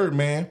seen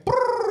Birdman.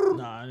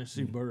 Nah, I didn't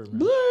see Birdman.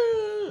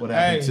 What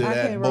happened Hey. to I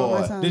that can't roll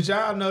my boy? tongue. Did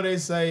y'all know they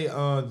say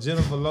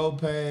Jennifer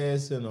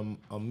Lopez and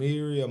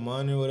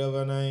Amani, whatever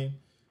her name,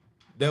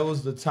 that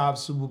was the top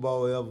Super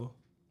Bowl ever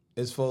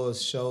as far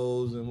as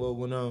shows and what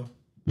went on?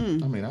 I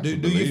mean, I Do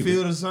can you believe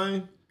feel it. the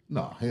same?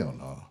 No, hell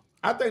no.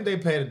 I think they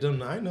paid it them.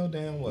 I know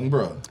damn well.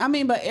 Bro. I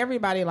mean, but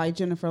everybody like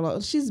Jennifer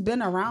Lopez. She's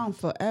been around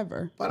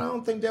forever. But I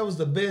don't think that was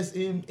the best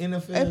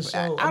NFL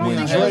show. I don't When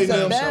think Dre it was the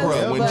them, best,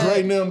 bro, when but-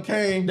 Dre them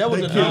came, That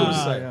was they the killed numbers.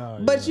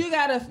 us. But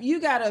you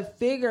gotta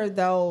figure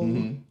though,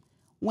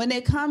 when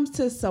it comes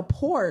to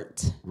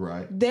support,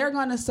 Right. they're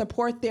gonna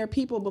support their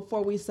people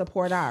before we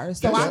support ours.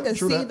 So True I that, could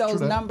true see that, those true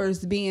that.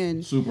 numbers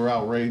being Super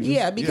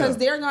outrageous. because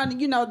they're gonna,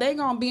 they're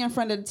gonna be in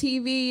front of the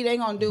TV, they're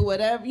gonna do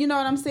whatever. You know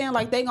what I'm saying?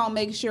 Like they gonna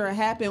make sure it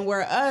happen.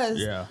 Where us,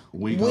 Yeah.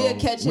 we'll gonna-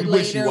 catch we it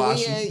later.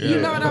 wishy-washy. You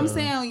know what I'm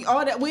saying?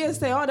 All that we'll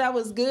say, oh, that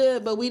was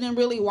good, but we didn't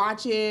really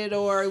watch it,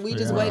 or we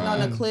just waiting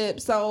on the clip.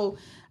 So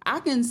I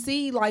can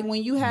see like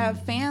when you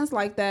have fans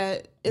like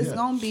that, it's Yeah.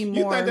 gonna be You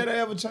more. think that'll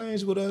ever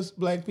change with us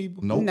black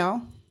people? Nope.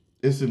 No.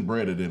 It's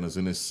embedded in us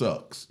and it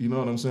sucks. You know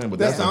what I'm saying? But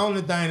That's the a-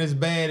 only thing that's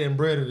bad and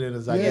bred in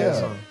us, I guess.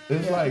 Yeah.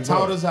 It's like,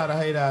 Taught bro, us how to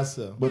hate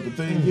ourselves. but the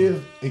thing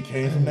is, it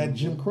came from that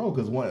Jim Crow.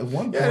 Because at one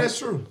point, Yeah, that's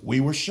true. we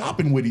were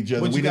shopping with each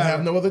other. But We you didn't gotta-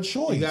 have no other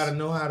choice. You got to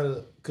know how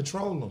to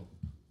control them.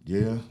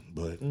 Yeah,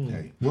 but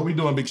hey, what we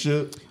doing, Big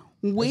Shit?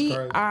 We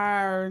crazy.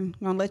 are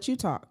gonna let you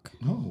talk.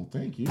 Oh,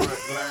 thank you.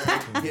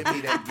 Line. Give me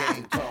that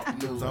game talk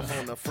news. I'm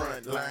on the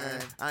front line.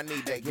 I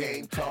need that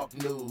game talk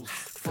news.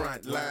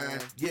 Front line.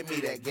 Give me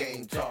that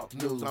game talk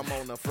news. I'm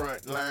on the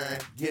front line.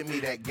 Give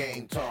me that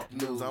game talk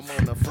news. I'm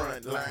on the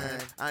front line.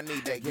 I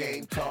need that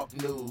game talk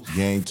news.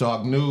 Game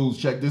Talk News.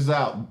 Check this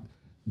out.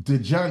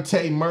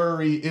 DeJounte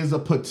Murray is a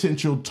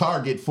potential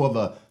target for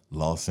the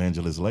Los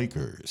Angeles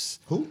Lakers.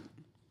 Who?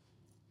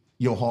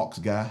 Your Hawks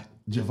guy,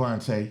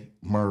 Javante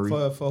Murray.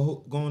 For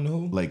who? Going to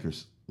who?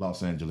 Lakers,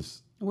 Los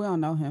Angeles. We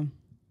don't know him.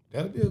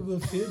 That'll be a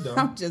good fit, though.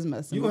 I'm just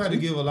messing. You with gonna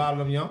have to give a lot of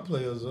them young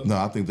players up. No,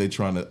 I think they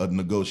trying to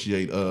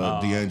negotiate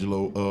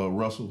D'Angelo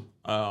Russell.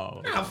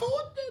 Oh. Nah, for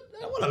what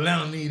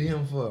Atlanta need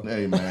him for?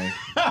 Hey, man.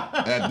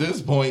 At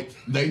this point,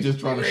 they just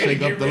trying to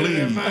shake up the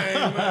league.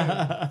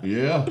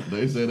 Yeah,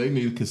 they said they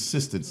need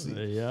consistency.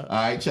 Yeah. All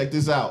right, check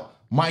this out.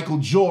 Michael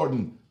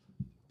Jordan.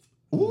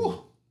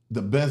 Ooh,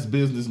 the best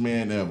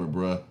businessman ever,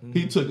 bruh.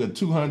 He took a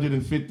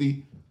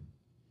 250,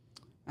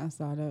 I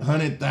saw that.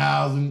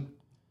 100,000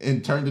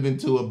 and turned it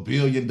into $1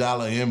 billion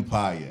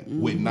empire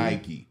with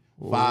Nike.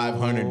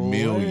 500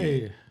 million.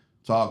 Hey.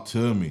 Talk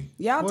to me.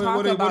 Y'all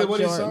talk about what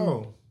he Jordan.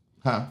 sold?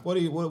 Huh?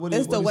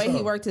 It's the way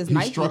he worked his He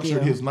Nike structured deal.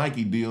 his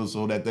Nike deal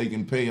so that they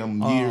can pay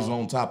him years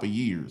on top of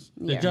years.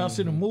 Did y'all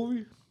see the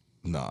movie?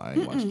 Nah, I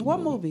ain't watched the What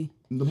movie?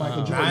 The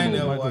Michael Jordan I ain't movie.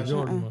 never Michael watched it.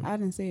 Jordan. one. I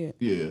didn't see it.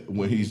 Yeah,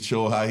 when he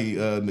showed how he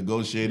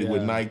negotiated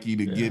with Yeah. Nike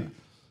to get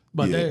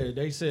But Yeah.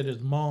 they said his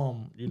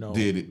mom,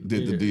 did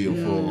the deal for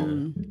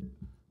him.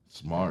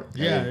 Smart.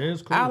 Yeah, Hey,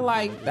 it's cool. I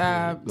like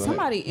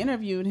somebody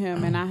interviewed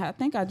him, and I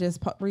think I just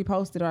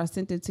reposted or I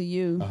sent it to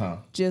you.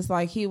 Just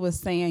like he was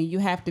saying, you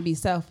have to be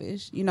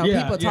selfish. You know,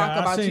 Yeah, people yeah, talk I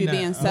about seen you that.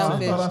 being I I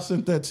selfish. thought I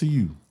sent that to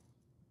you.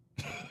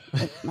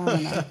 I don't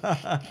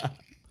know.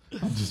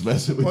 I'm just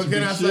messing with Well, you.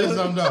 can I big say shit.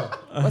 something though?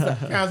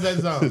 Can I say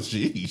something?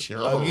 Gee,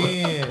 sure.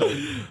 Again,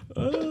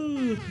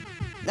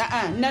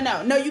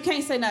 No, you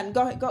can't say nothing.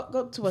 Go ahead,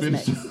 go to what's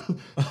next.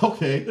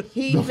 Okay.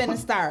 He finna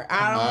start.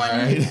 I don't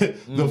want to.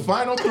 Right. The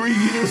final 3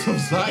 years of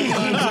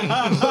Zion.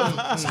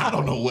 I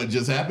don't know what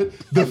just happened.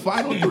 The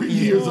final 3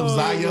 years of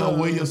Zion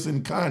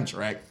Williamson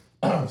contract,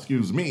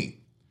 excuse me,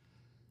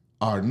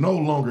 are no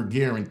longer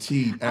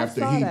guaranteed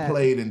after he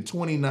played in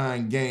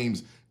 29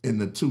 games in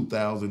the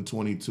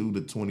 2022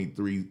 to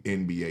 23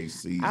 NBA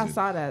season. I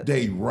saw that.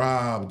 They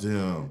robbed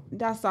him.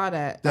 I saw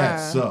that.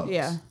 That sucks.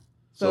 Yeah.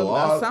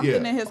 So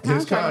Something in his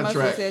contract must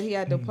have said he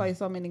had to play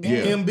so many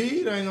games. Yeah.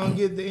 Embiid ain't gonna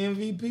get the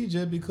MVP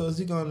just because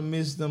he's gonna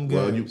miss them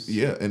games.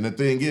 Well, and the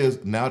thing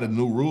is, now the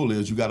new rule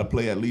is you got to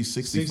play at least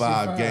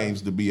 65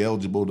 games to be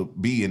eligible to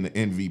be in the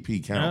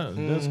MVP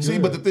count. See,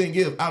 but the thing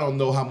is, I don't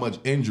know how much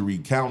injury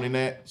counting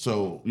that.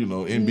 So,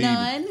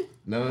 Embiid.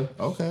 None?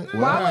 Okay.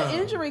 Well, Why would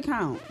injury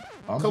count?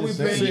 Because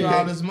we paying you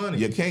all this money.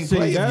 You can't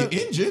play if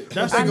you're injured.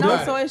 I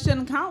know, so it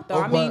shouldn't count,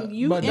 though.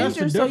 You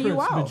injured, so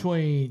you out.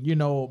 Between,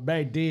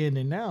 back then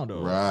and now,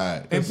 though.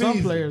 Right. And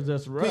some players,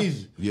 that's right.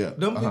 Yeah.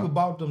 Them people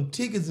bought them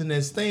tickets in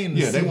that stand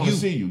to see they want to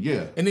see you,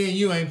 yeah. And then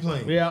you ain't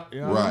playing. Yeah.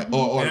 Right.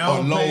 Or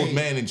load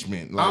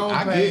management.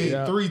 Like, I paid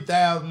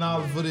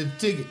 $3,000 for this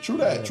ticket. True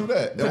that.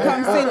 To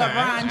come see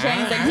LeBron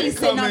James and he's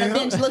sitting on the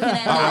bench looking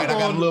at all right, I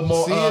got a little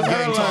more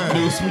game talk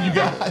news for you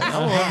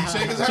guys.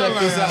 Check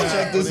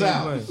this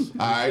out.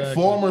 All right,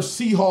 former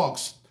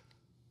Seahawks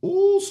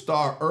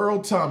star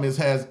Earl Thomas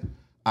has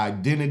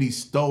identity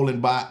stolen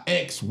by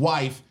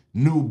ex-wife,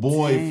 new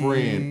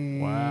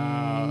boyfriend.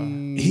 Wow.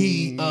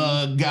 He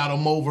got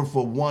him over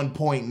for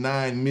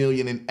 $1.9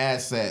 million in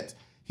assets.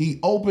 He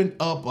opened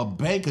up a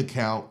bank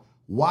account,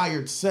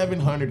 wired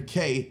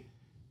 $700K.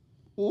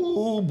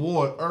 Ooh,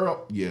 boy,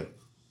 Earl. Yeah.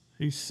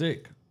 He's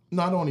sick.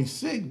 Not only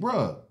sick,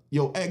 bruh.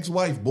 Your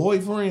ex-wife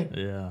boyfriend?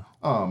 Yeah.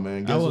 Oh,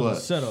 man, guess what? That was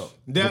a setup.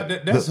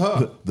 That's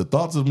her. The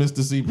thoughts of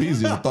Mr. C. Peasy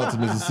is the thoughts of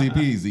Mr. C.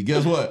 Peasy.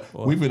 Guess what?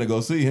 We finna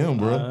go see him,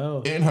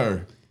 bro. In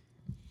her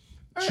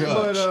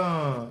church.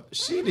 But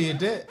she did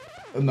that.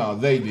 No,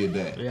 they did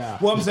that. Yeah.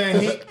 Well, I'm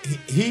saying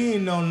he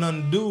ain't know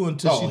nothing to do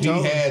until she told him.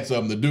 He had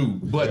something to do,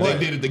 but they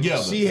did it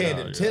together. She had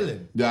to tell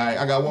him. All right,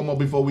 I got one more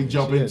before we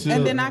jump into.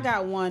 And then I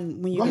got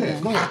one when you go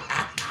ahead.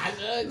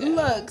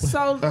 Look,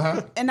 so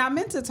and I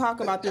meant to talk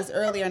about this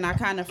earlier, and I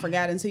kind of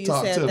forgot until you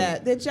said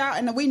that. Did y'all?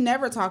 And we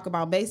never talk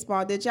about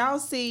baseball. Did y'all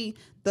see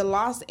the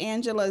Los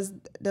Angeles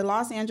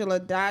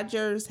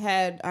Dodgers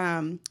had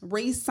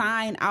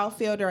re-signed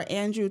outfielder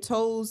Andrew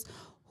Toles,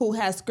 who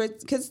has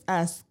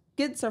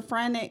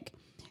schizophrenic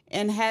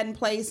and hadn't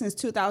played since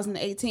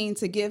 2018,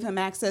 to give him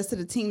access to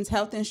the team's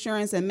health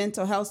insurance and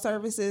mental health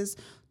services.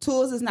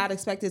 Tools is not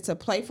expected to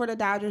play for the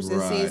Dodgers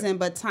this season,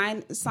 but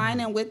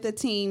signing with the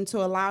team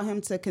to allow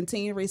him to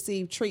continue to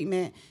receive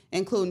treatment,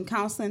 including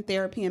counseling,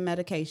 therapy, and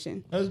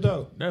medication. That's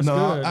dope. That's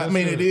good. I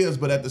mean, it is,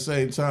 but at the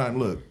same time,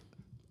 look,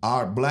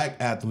 our black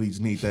athletes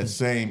need that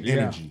same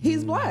energy.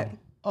 He's black.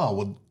 Oh,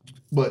 well,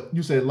 but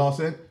you said Los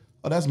Angeles?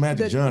 Oh, that's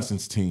Magic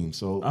Johnson's team.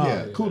 So,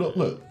 kudos.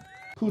 Look,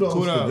 kudos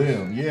to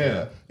them.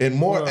 Yeah. And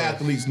more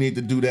athletes need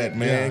to do that,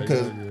 man,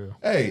 because...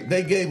 Hey,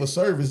 they gave a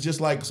service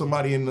just like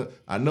somebody in the.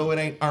 I know it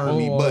ain't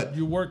Army, but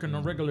you working a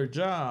regular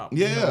job.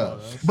 Yeah,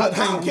 but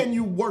how can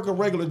you work a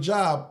regular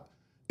job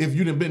if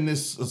you done been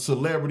this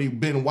celebrity,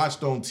 been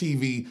watched on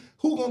TV?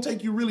 Who gonna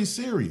take you really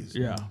serious?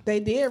 Yeah, they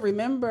did.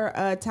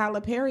 Remember,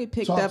 Tyler Perry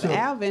picked up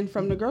Alvin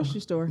from the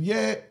grocery store.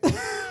 Yeah.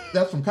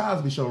 That's from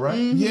Cosby Show, right?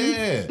 Mm-hmm.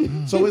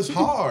 Yeah. So it's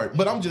hard.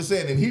 But I'm just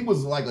saying, and he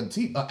was like an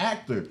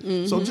actor.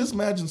 Mm-hmm. So just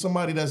imagine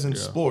somebody that's in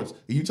sports,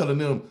 and you telling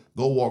them,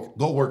 go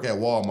work at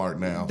Walmart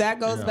now. That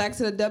goes back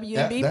to the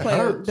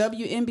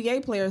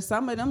WNBA players.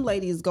 Some of them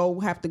ladies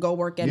have to go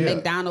work at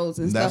McDonald's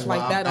and stuff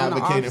like that on the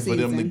off season. That's why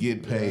I'm advocating for them to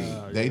get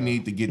paid. They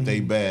need to get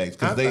their bags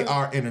because they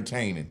are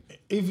entertaining.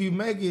 If you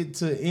make it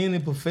to any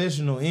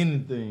professional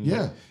anything,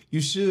 you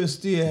should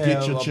still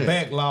have a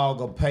backlog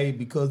of pay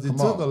because it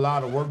took a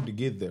lot of work to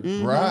get there.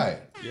 Mm-hmm. Right.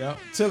 Yeah.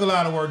 Took a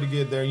lot of work to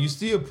get there. And you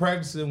still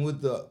practicing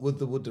with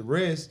the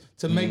rest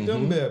to make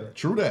them better.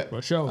 True that.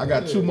 For sure. I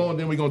got two more and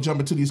then we're gonna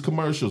jump into these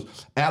commercials.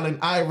 Allen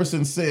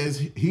Iverson says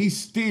he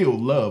still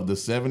loved the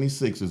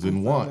 76ers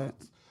and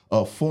wants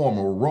a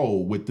former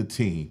role with the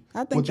team.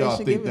 I think what y'all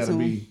think that'll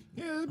be?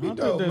 Yeah, it'd be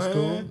dope, man.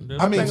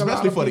 Cool. I mean,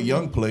 especially for the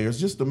young players.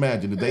 Just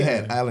imagine if they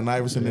had Allen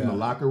Iverson in the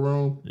locker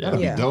room. That'd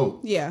be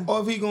dope. Yeah.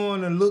 Or if he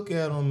going and look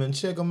at them and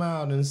check them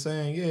out and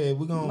saying, "Yeah,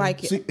 we're gonna like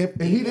see."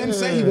 And he didn't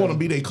say he want to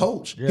be their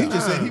coach. Yeah. He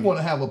just said he want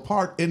to have a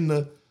part in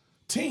the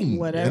team.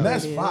 Whatever, and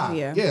that's fine.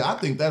 Yeah, I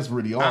think that's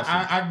really awesome.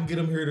 I can get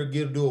him here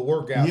to do a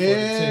workout for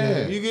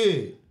the team. You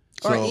good?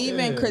 Or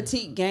even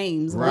critique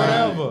games.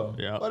 Whatever.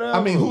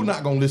 I mean, who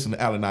not gonna listen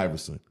to Allen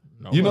Iverson?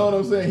 You know what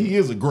I'm saying? He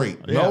is a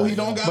great. No, he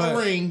don't got a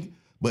ring.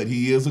 But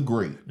he is a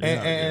great.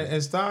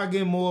 And start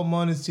getting more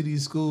money to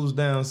these schools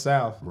down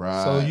south.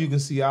 Right. So you can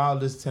see all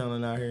this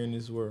talent out here in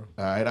this world.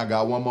 All right, I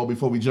got one more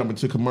before we jump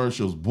into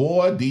commercials.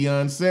 Boy,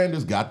 Deion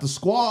Sanders got the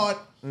squad.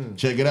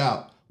 Check it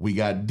out. We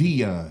got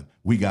Deion.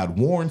 We got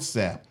Warren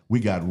Sapp. We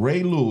got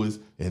Ray Lewis.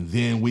 And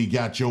then we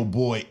got your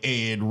boy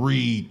Ed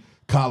Reed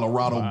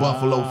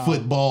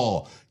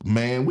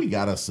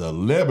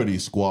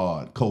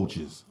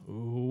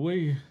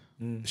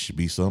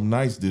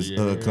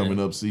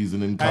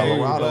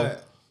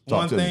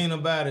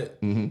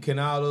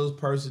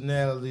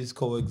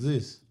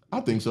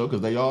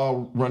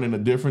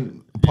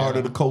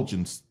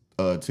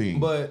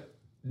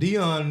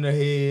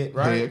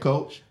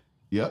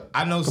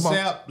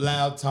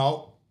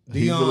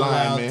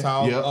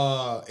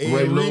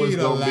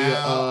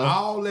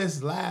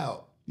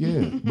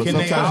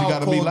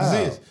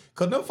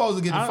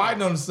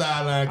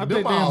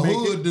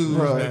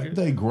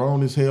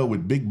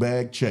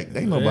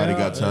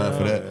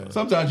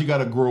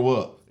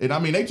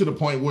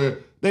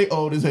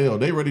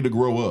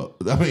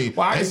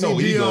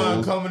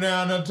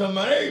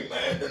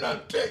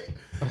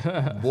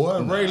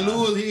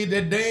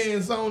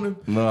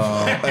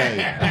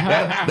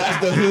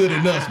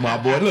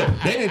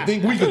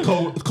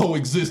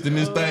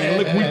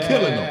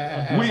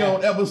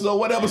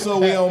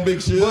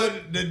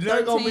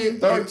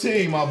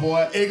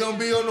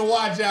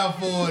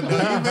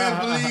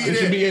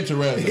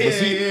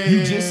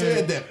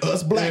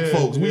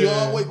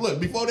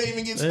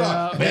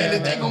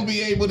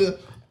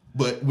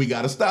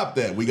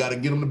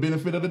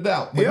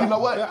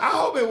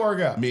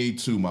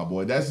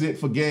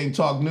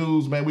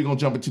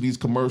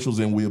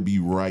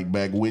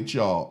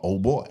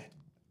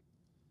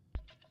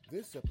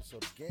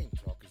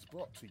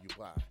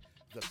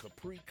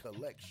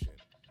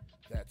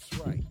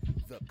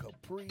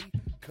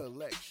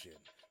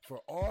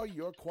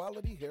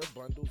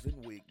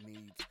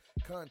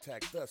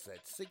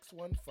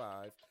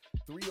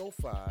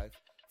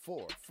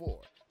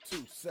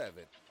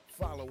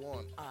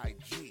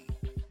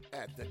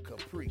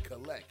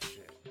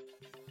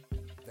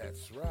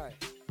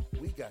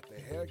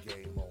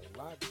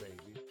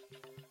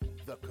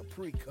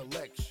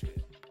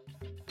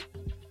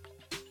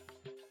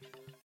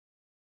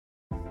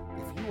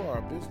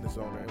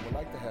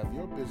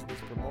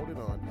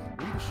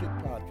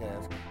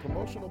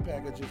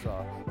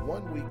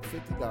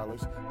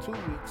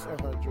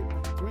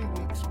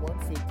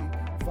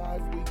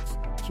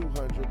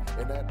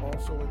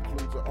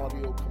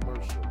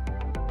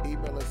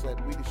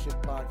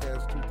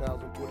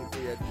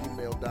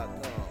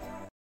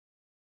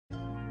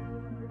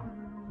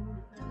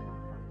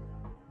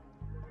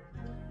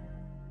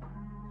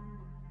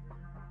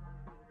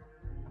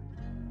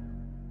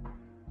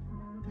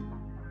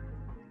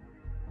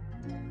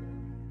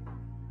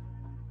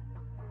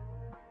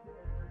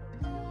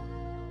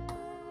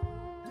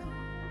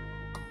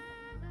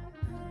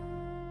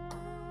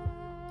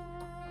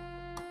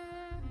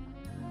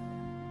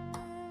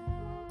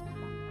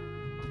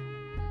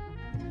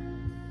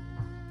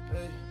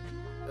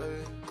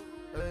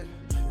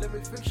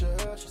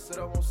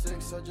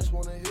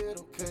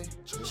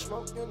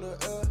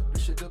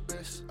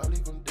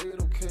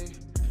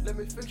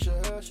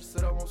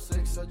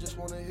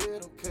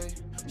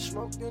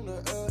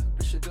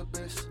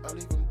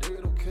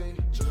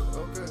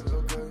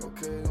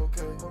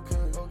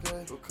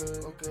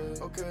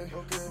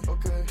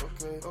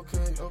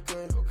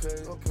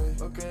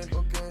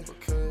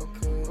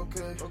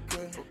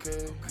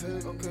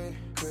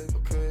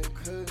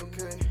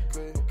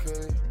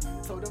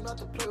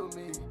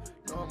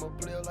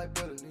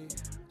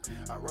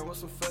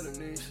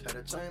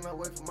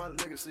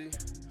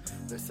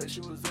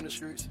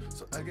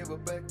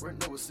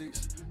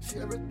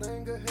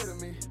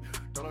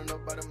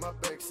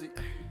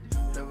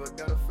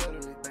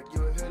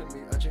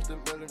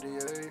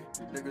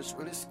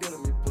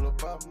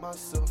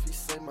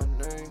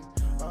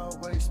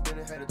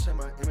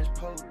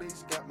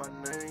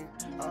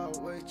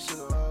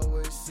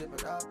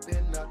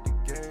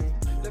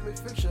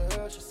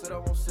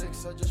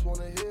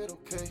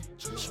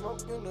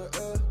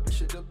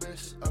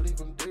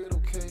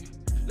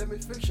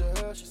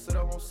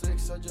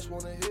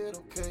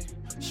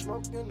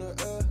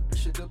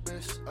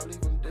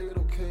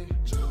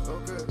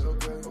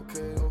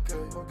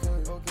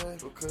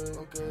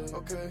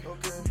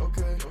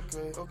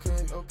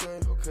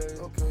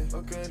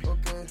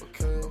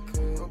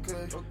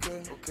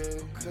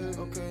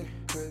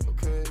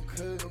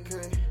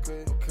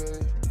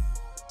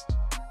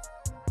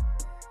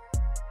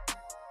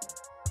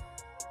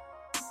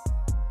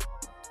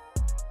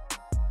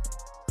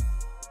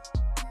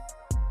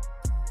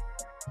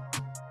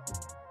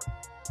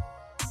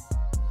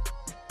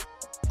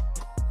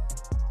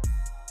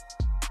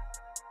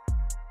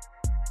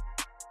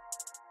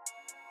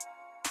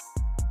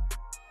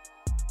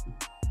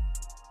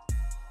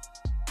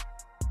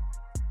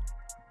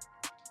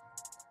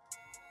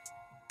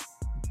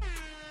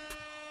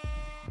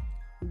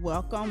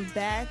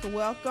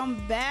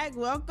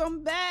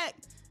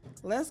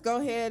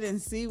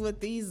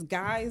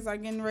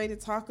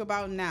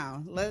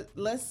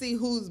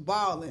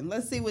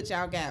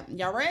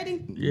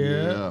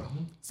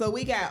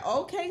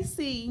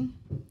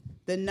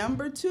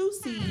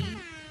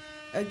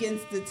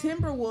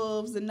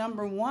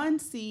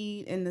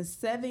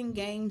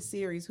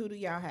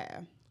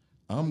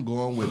I'm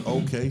going with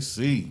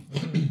OKC.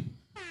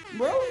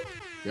 Really?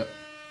 Yep.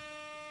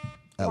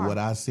 At what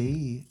I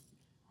said.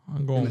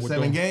 I'm going In the with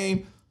 7 them.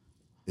 game,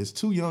 it's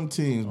 2 young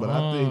teams, but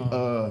I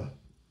think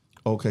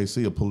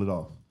OKC will pull it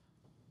off.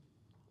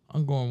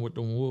 I'm going with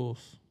them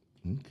Wolves.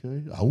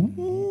 Okay.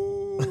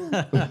 Ooh.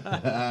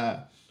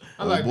 I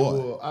like the boy.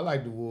 Wolves. I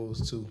like the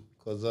Wolves too,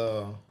 cause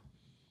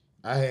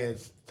I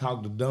had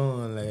talked to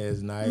Don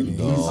last night, and he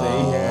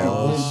said he had a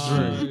wolf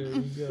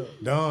dream.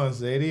 Don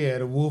said he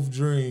had a wolf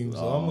dream,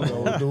 so I'm gonna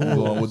go with the I'm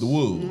Wolves. going with the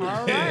Wolves. All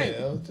right.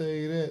 Yeah, I'll tell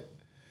you that.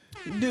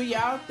 Do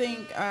y'all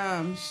think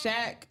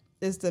Shaq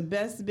is the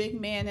best big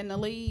man in the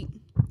league?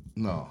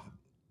 No.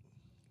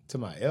 To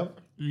my ever,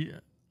 Yeah.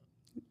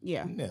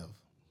 Yeah. never.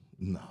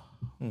 No.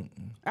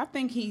 I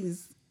think he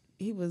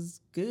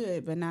was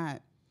good, but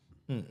not.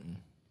 You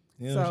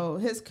know, So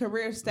his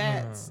career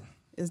stats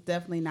is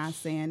definitely not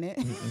saying it.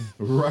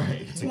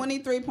 Right.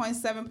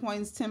 23.7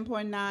 points,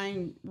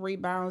 10.9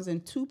 rebounds,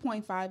 and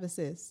 2.5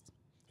 assists.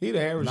 he'd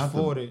average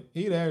Nothing. 40.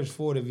 He'd average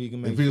 40 if he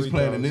can make. If he was free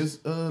playing in throws.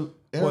 this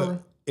era.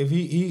 What? If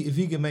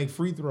he can make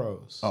free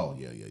throws, Oh,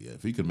 yeah.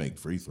 If he could make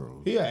free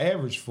throws. he'll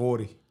average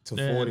 40 to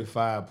Yeah.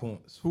 45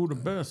 points. Who the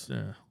best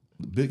then?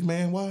 Big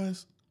man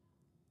wise,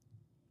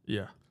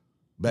 Yeah.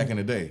 back in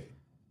the day.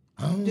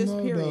 I don't Just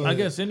know, period. though. I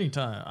guess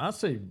anytime. I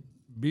say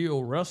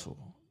Bill Russell.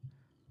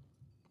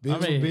 Bill, I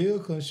mean- Bill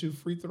couldn't shoot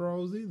free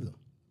throws either.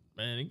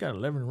 Man, he got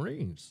 11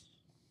 rings.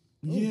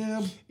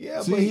 Yeah.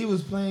 Yeah, See, but he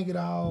was playing it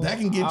all. that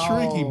can get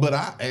tricky,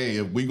 but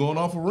if we going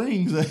off of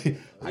rings, I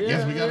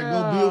guess we got to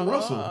go Bill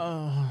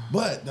Russell.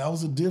 But that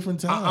was a different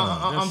time.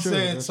 I'm That's true,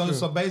 saying that's so. true.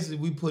 So basically,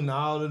 we putting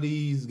all of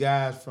these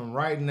guys from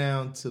right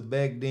now to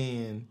back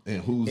then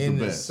And who's in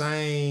the the best?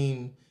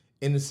 same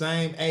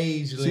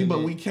age limit. See,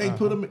 but we can't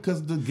put them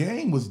because the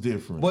game was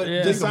different. But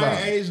Yeah. the Think about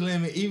same it. age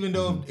limit, even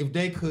though if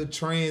they could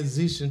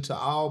transition to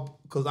all,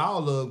 because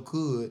all of them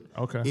could.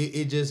 Okay.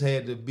 It just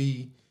had to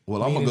be.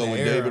 Well, I'm gonna meaning go the with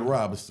era. David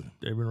Robinson.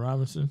 David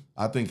Robinson.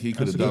 I think he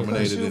could have That's a good He couldn't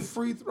dominated shoot it,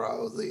 free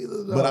throws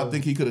either. Though. but I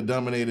think he could have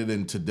dominated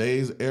in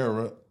today's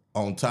era.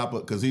 On top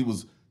of because he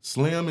was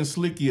slim and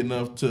slicky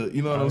enough to,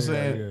 you know what I'm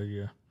saying.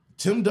 Yeah.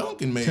 Tim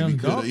Duncan maybe Tim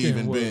could have Duncan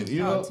even was- been.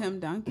 You know, Tim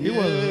Duncan.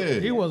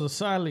 He was a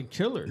silent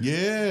killer.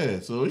 Yeah,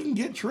 so it can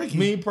get tricky.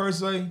 me per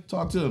se,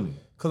 Talk to me.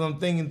 because I'm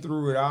thinking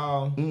through it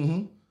all.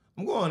 Mm-hmm.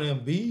 I'm going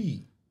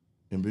Embiid.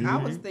 Embiid. I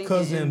was thinking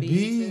Because Embiid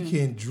Embiid too.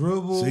 can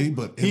dribble. See,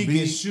 but he can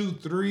Embiid-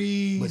 shoot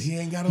threes. but he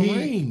ain't got a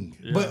ring.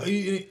 But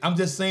I'm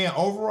just saying,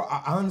 overall,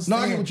 I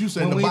understand. No, I get what you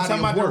saying, When the we body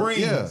talking of about the work,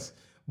 rings. yeah.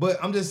 But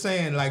I'm just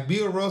saying, like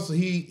Bill Russell,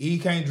 he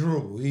can't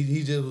dribble.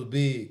 He just was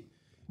big.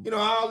 You know,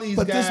 all these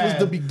But guys. this was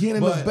the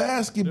beginning but of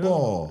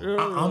basketball.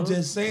 I'm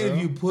just saying,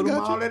 if you put them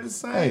got you. all at the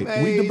same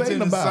Hey, we age debating in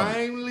the about it.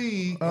 same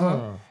league,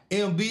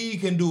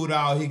 Embiid can do it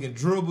all. He can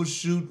dribble,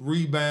 shoot,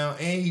 rebound,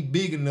 and he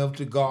big enough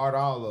to guard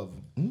all of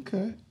them.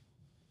 Okay.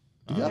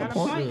 You got a Got a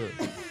point.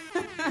 point.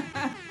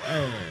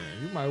 Man,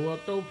 you might well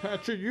throw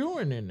Patrick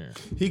Ewing in there.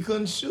 He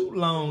couldn't shoot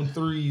long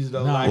threes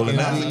though. Nah, like well, if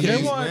that's the Embiid,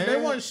 case- They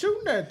man. weren't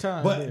shooting that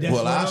time. But then. that's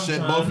Well, what I'll I'm shut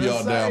trying both of to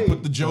y'all down. say.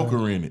 Put the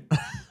Joker in it.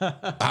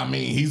 I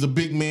mean, he's a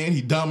big man.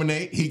 He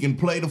dominate. He can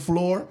play the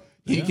floor.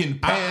 He can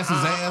pass his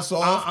ass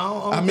off.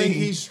 I don't think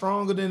he's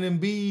stronger than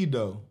Embiid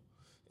though.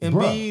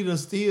 Embiid will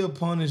still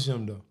punish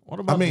him though. what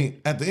about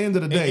at the end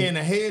of the day, In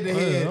the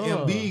head-to-head, Hey,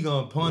 Embiid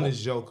gonna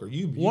punish Joker.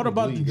 You what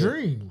about the believe that.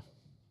 Dream?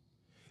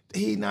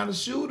 He not a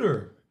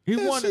shooter. He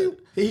wanted.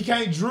 He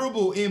can't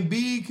dribble.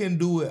 Embiid can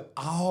do it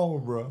all,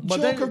 bro.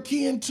 But they- Joker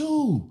can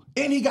too,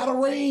 and he got a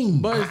ring.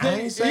 But I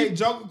ain't say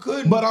Joker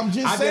couldn't. But I'm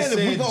just saying, if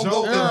we said gonna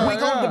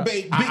Joker-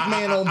 debate big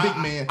man on big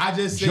man, I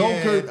just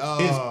Joker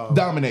said, is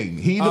dominating.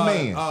 He the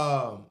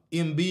man.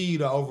 Embiid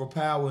to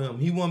overpower him.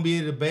 He won't be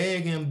able to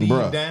bag Embiid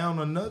Bruh. down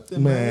or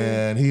nothing, man.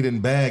 Man, he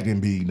didn't bag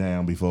Embiid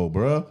down before,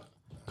 bruh.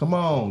 Come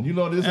on, you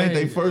know this ain't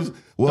Hey, their first.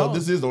 Well, don't-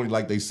 this is only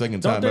like their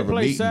second don't time they ever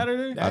play meeting.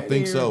 Saturday? I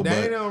think so, They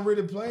but don't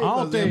really play. I don't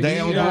 'cause think they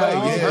don't Embiid play.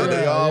 always Yeah, hurt.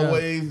 they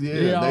always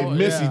they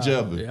miss each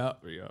other.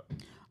 Yep.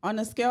 On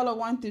a scale of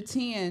 1 through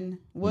 10,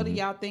 what do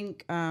y'all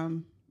think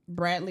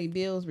Bradley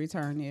Beal's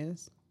return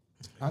is?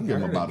 I give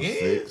him about a Again?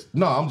 6.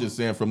 No, I'm just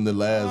saying from the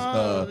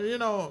last You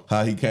know,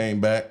 how he came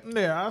back.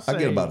 yeah, I I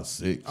get about a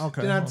 6.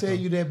 Okay. Didn't I tell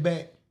you that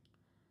back?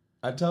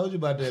 I told you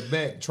about that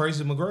back,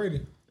 Tracy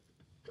McGrady.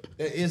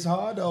 It's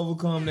hard to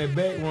overcome that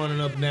back running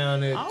up and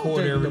down that I don't court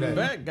think every the day.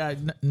 back got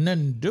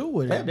nothing to do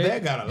with That it.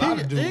 back got a lot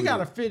to do They with got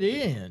to it. fit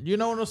in. You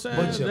know what I'm saying?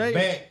 But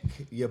They-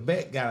 your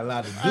back got a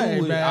lot to do Hey,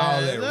 with man,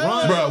 all that that-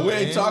 running. Bro, we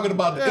ain't man. talking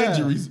about the Yeah.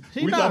 injuries.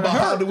 He We not talking about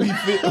how hurt. do we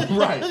fit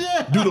right.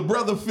 Yeah. Do the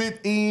brother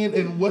fit in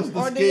and what's the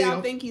Or do y'all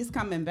scale? think he's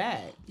coming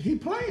back? He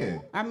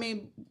playing. I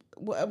mean,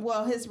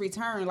 well, his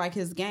return, like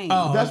his game.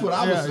 Oh, That's what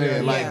I was yeah,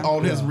 saying. yeah, Like yeah.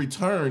 on his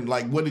return,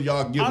 like what do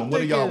y'all give I him? What do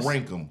think y'all it's-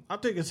 rank him? I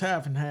think it's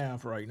half and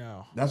half right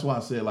now. That's why I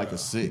said like a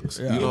 6.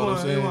 Yeah. You know what I'm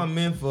It saying? wasn't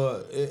meant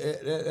for.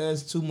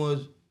 That's too much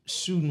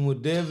shooting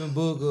with Devin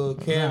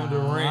Booker, Kevin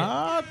Durant.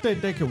 I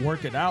think they can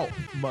work it out,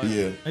 but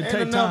Yeah. it Ain't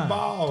take enough time.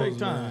 balls, Take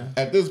time. man.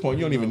 At this point,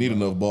 you don't even need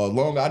enough balls.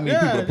 Long I need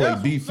Yeah, people to play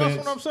that's- defense.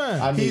 that's what I'm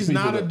saying. I need He's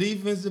people not a to-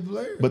 defensive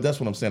player. But that's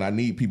what I'm saying. I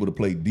need people to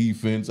play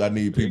defense. I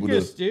need He people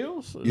get to.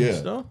 steals and Yeah.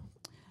 stuff.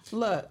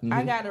 Look,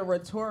 I got a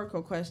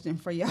rhetorical question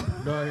for y'all.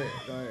 Go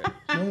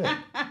ahead.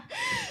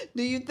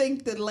 Do you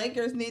think the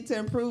Lakers need to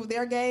improve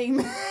their game?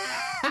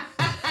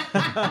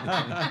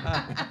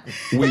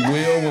 We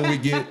will when we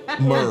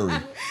get Murray.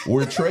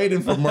 We're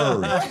trading for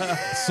Murray.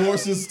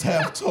 Sources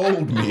have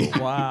told me.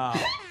 Wow.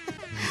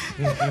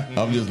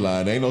 I'm just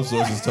lying. Ain't no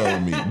sources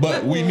telling me.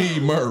 But we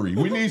need Murray.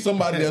 We need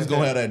somebody that's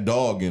gonna have that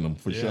dog in them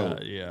for sure.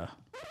 Yeah.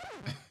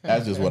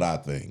 That's just what I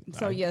think.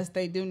 So yes,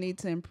 they do need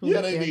to improve.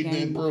 Yeah, they their need to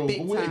game improve. big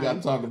But we ain't got to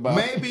time. talk about.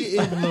 Maybe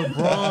if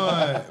LeBron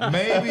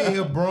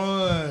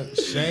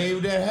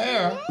shaved that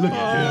hair. Look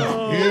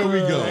at him. Here we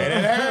go. That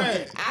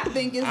hair. I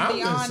think it's I'm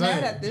beyond just that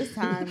saying. at this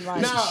time.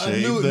 Like, Now a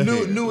Shave the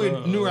hair.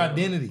 new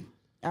identity.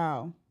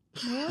 oh,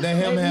 Let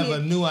him Maybe have he- a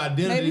new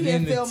identity. maybe he'll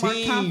Then the feel more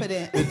team,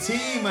 confident. the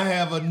team will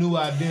have a new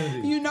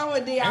identity. you know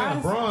what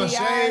And LeBron Deion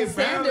shaved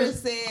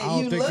Sanders I said?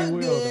 don't You think he look will,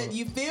 good, though.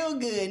 you feel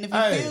good, and if you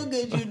Hey. feel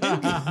good, you do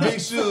good. Big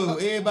Suge,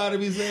 everybody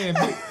be saying,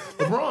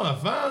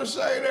 LeBron, found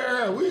shade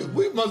there.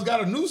 We must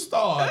got a new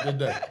star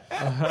today.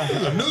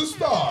 He's a new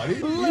star. He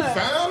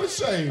found the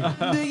shade.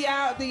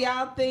 Do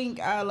y'all think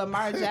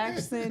Lamar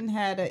Jackson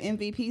had an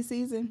MVP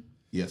season?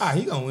 Yes.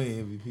 He gonna win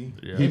MVP.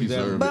 Yeah. He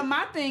deserved But it.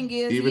 my thing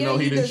is, Even though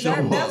he didn't show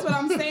deserved. That's up. what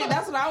I'm saying.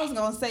 That's what I was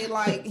gonna say.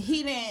 Like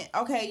he didn't.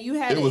 Okay, you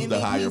had It the was MVPs the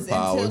higher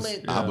powers, until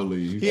it. I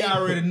believe. He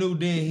already knew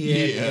then he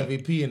had Yeah. the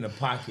MVP in the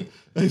pocket.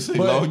 They say,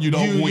 But no, you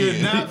don't win.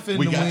 You're not finna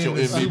We got win your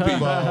the Super MVP.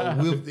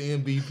 Bowl with the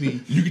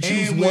MVP. You can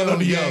choose And one we or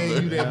the gave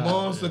other. You that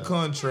monster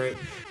contract,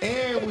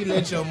 and we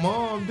let your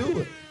mom do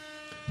it.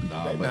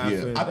 Nah, They but not yeah,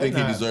 finna- I they think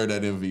he not- deserved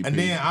that MVP. And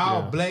then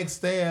our black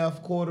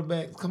staff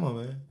quarterbacks. Come on,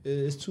 man,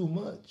 it's too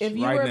much If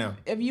you right were now.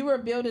 if you were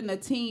building a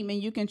team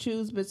and you can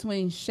choose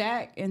between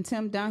Shaq and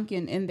Tim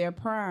Duncan in their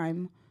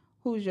prime,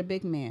 who's your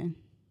big man?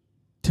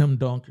 Tim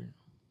Duncan.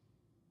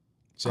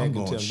 Shaq I'm and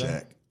going Tim Shaq.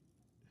 Duncan.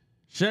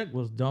 Shaq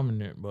was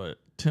dominant, but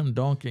Tim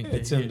Duncan Yeah,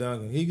 can Tim hit.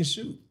 Duncan, he can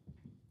shoot.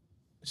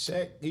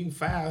 Shaq, he can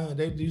fire.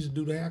 They used to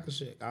do the hacker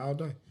Shaq all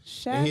day. And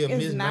Shaq he'll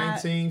miss is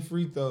not. 19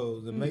 free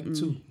throws and make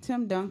 2.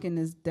 Tim Duncan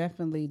is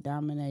definitely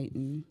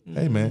dominating.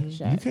 Hey man,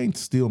 Shaq. you can't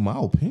steal my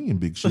opinion,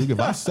 Big Suge. If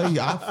I say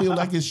I feel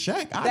like it's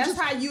Shaq, I That's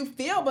just. how you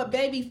feel, but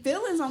baby,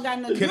 feelings don't got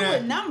nothing to do Can I-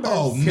 with numbers.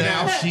 Oh,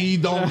 now I- she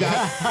don't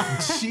got.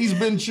 She's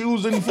been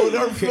choosing for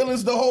her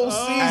feelings the whole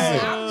season.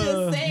 I'm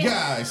just saying.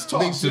 Guys,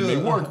 talk Big to me.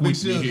 Suge, Work Big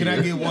with me Suge, here. can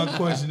I get one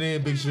question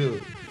in, Big Suge?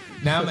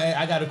 Now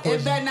I got a It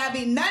question. better not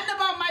be nothing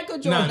about Michael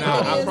No, Jordan. no,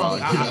 It I is promise.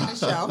 the end of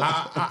the show.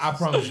 I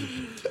promise you.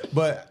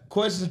 But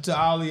question to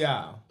all of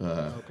y'all.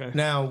 Okay.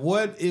 Now,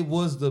 what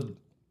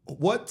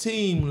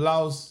team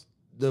lost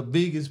the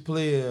biggest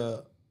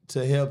player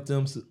to help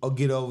them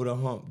get over the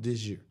hump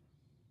this year?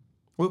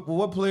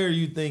 What player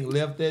you think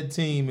left that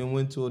team and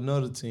went to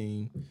another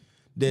team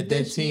that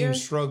This team's year?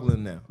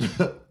 struggling now?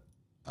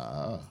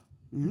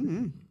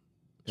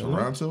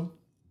 Toronto?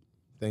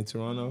 Think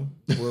Toronto?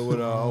 Where would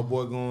our old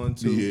boy going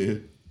to? Yeah.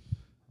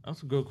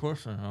 That's a good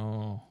question.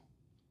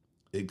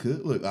 It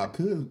could. Look, I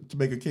could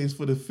make a case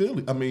for the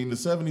Philly. I mean, the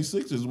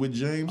 76ers with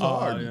James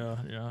Harden.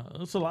 Yeah.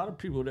 There's a lot of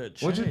people that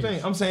changed. What you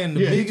think? I'm saying the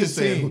Yeah, he biggest just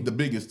said team. the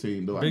biggest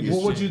team, though. Biggest I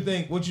Well,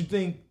 guess. what you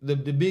think the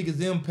biggest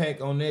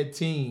impact on that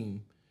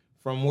team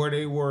from where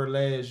they were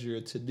last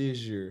year to this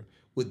year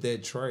with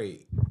that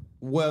trade?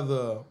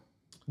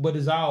 But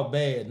it's all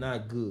bad,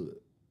 not good.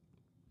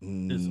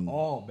 It's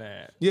all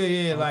bad.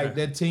 Yeah, like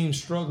that team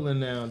struggling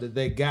now that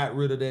they got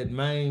rid of that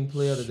main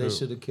player that they True.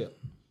 should have kept.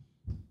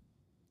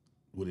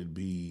 Would it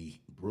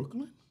be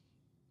Brooklyn?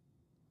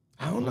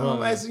 I don't know.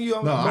 I'm asking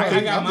you. No,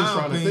 I got I'm my just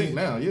trying opinion. to think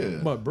now. Yeah.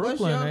 But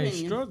Brooklyn your ain't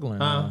opinion? struggling.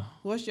 Huh?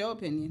 What's your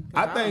opinion?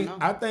 'Cause I don't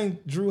know.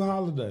 think Drew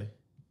Holiday.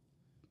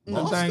 I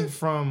Boston? think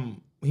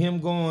from him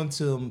going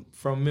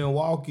from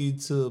Milwaukee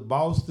to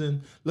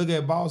Boston. Look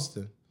at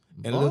Boston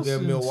and look at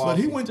Boston, Milwaukee. But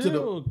he went to the.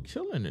 Still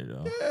killing it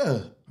though. Yeah.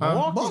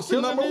 Milwaukee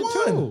Boston killing number it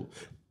one. too.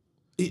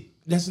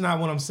 That's not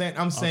what I'm saying.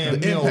 I'm saying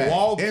The impact.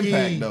 Milwaukee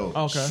Impact, though.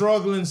 Okay.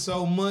 struggling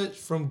so much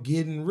from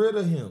getting rid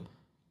of him.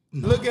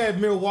 Look at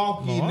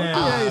Milwaukee now.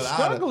 Milwaukee ain't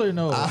struggling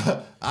though.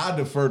 I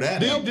defer that.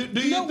 Do out. you think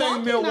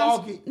Milwaukee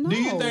Milwaukee? not- Do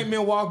you no. think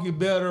Milwaukee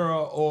better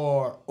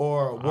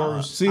or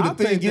worse? See, the I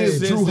think thing is,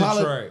 since Drew the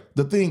Holiday. trade.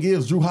 The thing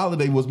is, Drew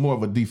Holiday was more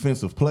of a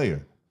defensive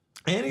player.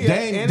 And he,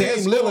 Dame and he a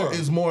Lillard scorer.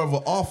 is more of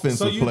an offensive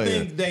So you player.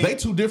 think They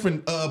two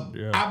different.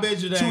 I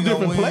bet you they two ain't gonna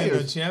different win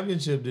players. the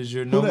championship this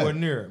year. that? Nowhere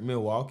near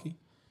Milwaukee.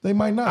 They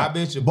might not. I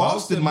bet you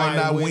Boston might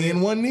not win win it.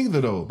 one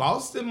neither though.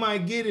 Boston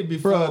might get it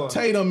before. Bruh,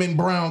 Tatum and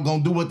Brown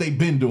gonna do what they've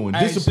been doing,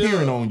 Hey,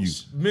 disappearing sure. on you.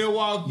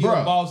 Milwaukee Bruh.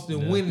 and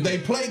Boston winning. They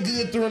play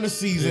good during the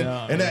season,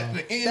 Yeah, and yeah. at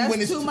the end That's when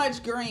it's too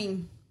much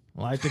green.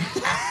 Like the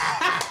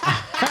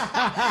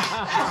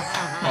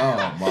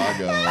oh my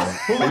god,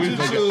 would you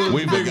choose,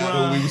 we Big forgot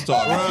Ron? who we was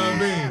talking Ron to.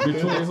 Bean.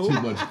 Between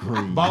too much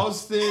green.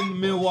 Boston,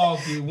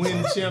 Milwaukee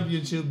win the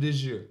championship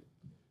this year.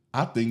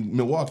 I think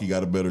Milwaukee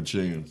got a better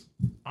chance.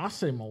 I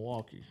say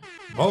Milwaukee.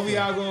 Both of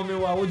y'all going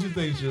Milwaukee. What you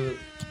think, Shug?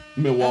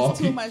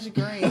 Milwaukee. too much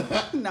green.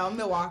 No,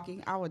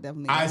 Milwaukee. I would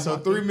definitely. All right, so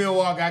 3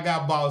 Milwaukee. I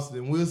got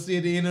Boston. We'll see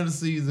at the end of the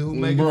season who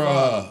make it.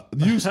 Bruh,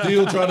 you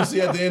still trying to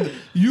see at the end?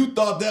 You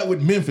thought that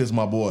with Memphis,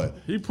 my boy.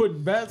 He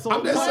put bets on.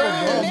 I'm just top.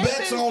 saying. Oh,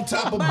 bets on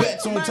top of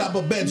bets on top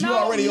of bets. You no,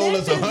 already owe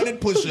us Memphis-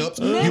 100 push-ups.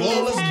 You Memphis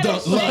owe had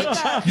us a lunch.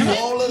 shakeup. You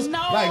owe us, No,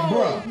 like,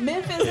 bruh.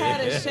 Memphis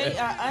had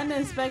an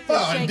unexpected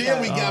shakeup. And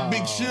then we got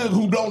Big Suge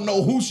who don't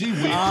know who she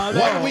with.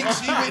 One week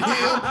she with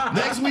him,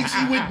 next week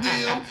she with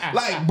them.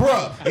 Like,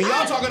 bruh. And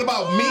y'all talking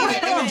about me,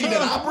 the energy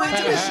that I bring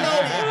to the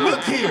show.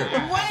 Look here.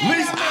 At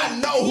least I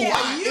know who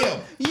I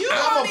am.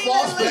 I'm a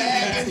false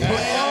flag and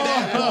player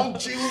that won't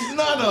choose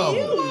none of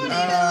You them. won't even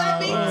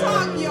let me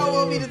talk. You don't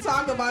want me to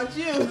talk about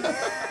you.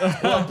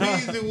 Well,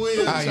 Bees and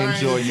Will I change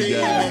enjoy the you team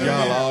guys. in a Y'all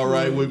minute. all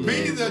right with me.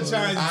 Bees are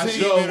changing I the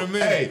team show, in a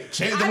minute. hey,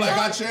 change them like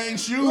I change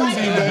shoes,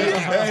 man.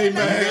 Hey,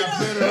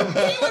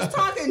 man. He was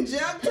talking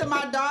junk to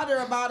my daughter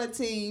about a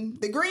team,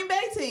 the Green Bay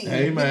team.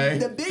 Hey, man.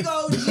 The big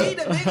OG,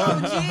 the big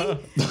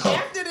OG.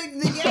 After the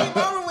game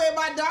over with,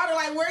 my daughter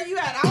like, where you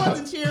at? I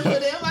wasn't cheering for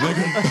them.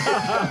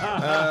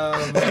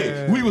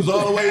 Hey, we was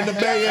all the way in the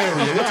Bay Area.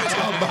 What you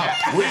talking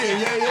about? We in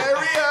Bay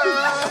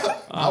Area.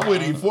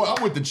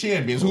 I'm with the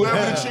champions. Whoever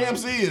the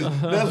champs is,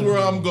 that's where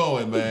I'm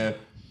going, man.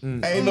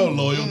 Ain't no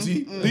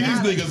loyalty. These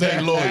niggas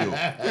ain't loyal.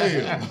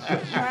 Damn.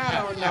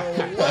 I don't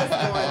know what's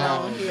going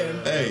on here.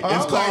 Hey, it's I'm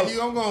like called.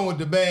 you. I'm going with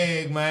the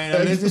bag, man.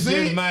 Unless it's See?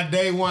 just my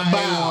day one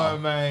Bow.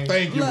 A1, man.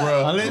 Thank you, Look.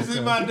 bro. Unless it's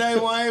my day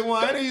one A1,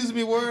 I didn't used to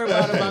be worried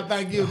about if I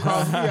think you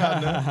cross me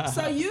out there.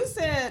 So you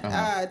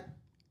said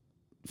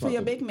for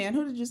your big man,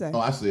 who did you say? Oh,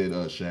 I said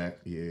Shaq.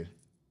 Yeah.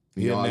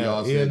 He'll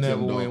Y'all never said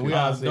Tim win. Duncan. We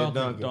all said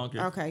Duncan. Duncan.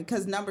 Okay,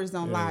 because numbers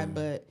don't lie,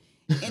 but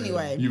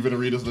anyway. You finna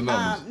read us the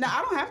numbers? No,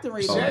 I don't have to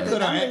read Oh, it. okay. The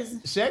numbers.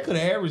 Shaq could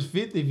have averaged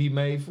 50 if he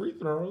made free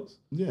throws.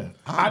 Yeah.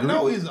 I agree.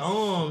 know his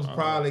arms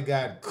probably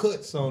got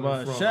cuts on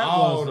But them from Shaq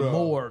all was the the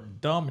more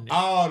dominant.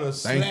 all the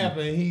Thank you.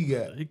 slapping he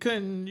got. You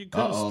couldn't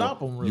Uh-oh.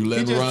 stop him. Really. You let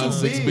He just Ron too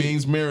Six big.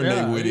 Beans marinate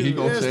Yeah, with it. He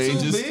gonna It's change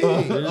too his big.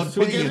 It's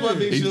too opinion. big. Guess what,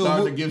 Big He's Suge?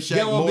 starting to give Guess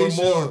Shaq what, more Big and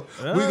more.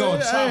 Suge? We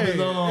gonna chop his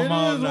arm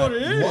all It is what night.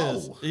 it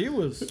is. Whoa. He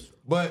was.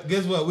 But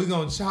guess what? We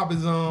gonna chop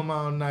his arm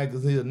all night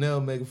because he'll never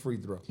make a free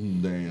throw.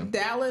 Damn.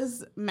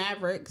 Dallas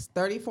Mavericks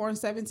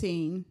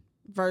 34-17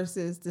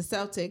 versus the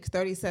Celtics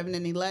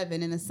 37-11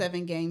 in a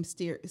 7-game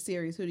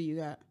series. Who do you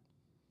got?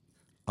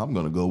 I'm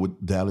gonna go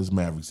with Dallas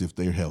Mavericks if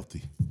they're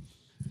healthy.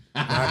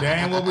 Now,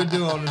 that ain't what we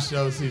do on the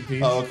show,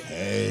 CP.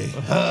 Okay.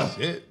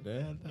 Shit,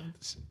 man.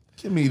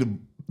 Give me the.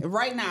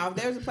 Right now, if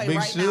there's a play Big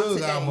right now Suge,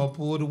 today. I'm gonna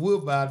pull the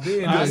whip out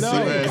there. I See, know.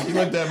 man, she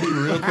looked at me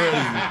real crazy.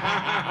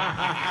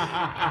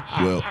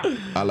 Well,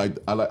 I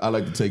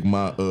like to take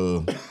my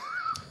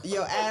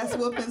Your ass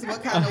whoopings,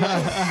 what kind of way?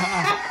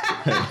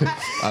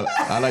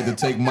 I like to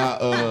take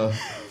my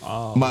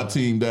my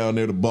team down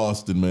there to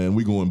Boston, man.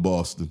 We going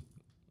Boston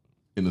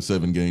in the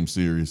 7-game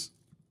series.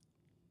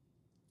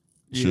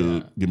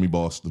 Should give me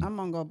Boston. I'm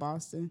gonna go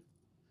Boston.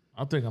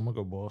 I think I'm gonna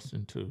go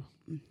Boston too.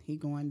 He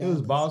going It was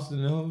down. Boston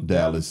and who?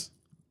 Dallas.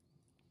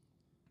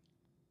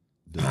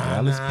 The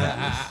Dallas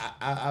Palace.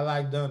 I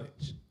like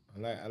Dunnage.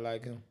 I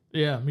like him.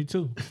 Yeah, me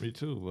too. Me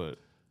too. But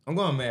I'm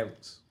going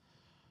Mavericks.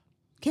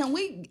 Can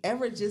we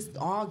ever just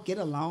all get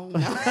along?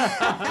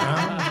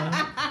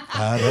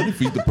 That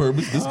defeat the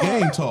purpose. This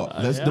game talk.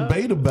 Let's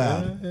debate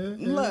about it.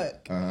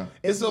 Look,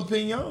 It's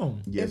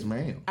opinion. Yes,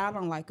 ma'am. I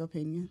don't like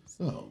opinions.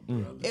 Oh,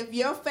 brother. If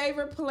your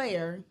favorite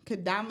player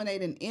could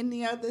dominate in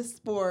any other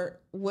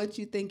sport, what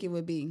you think it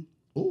would be?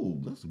 Ooh,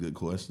 that's a good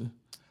question.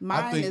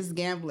 Mine think- is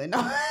gambling. So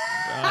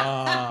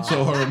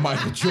her and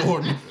Michael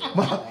Jordan.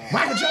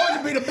 Michael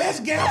Jordan be the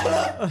best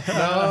gambler.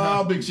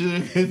 No, Big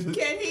Suge.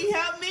 Can he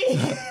help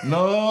me?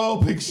 No,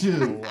 Big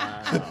Suge.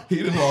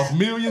 He done lost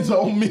millions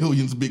on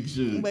millions, Big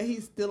Suge. But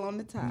he's still on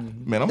the top.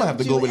 Man, I'm gonna have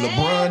to Don't go with you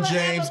LeBron ever,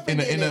 James ever in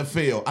the forget it.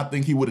 NFL. I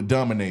think he would have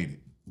dominated.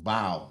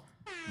 Wow.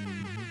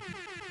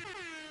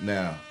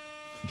 Now,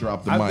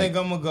 drop the I mic. think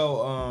I'm gonna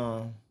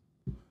go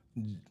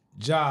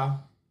Ja,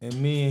 and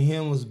me and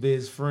him was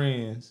best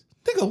friends.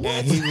 Nigga, what?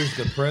 And he was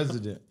the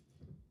president.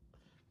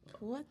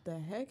 What the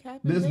heck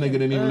happened? This there? nigga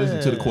didn't even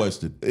listen to the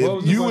question. What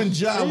was If the you question? and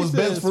Ja He was said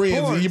best friends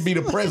and sports. you'd be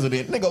the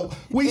president, nigga,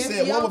 we If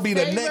said your what would be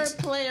the favorite next?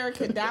 player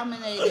could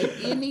dominate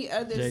in any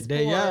other J- sport,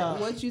 yeah.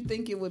 what you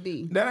think it would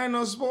be? That ain't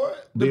no sport.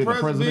 Being The the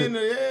president,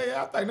 president?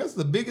 yeah, I think that's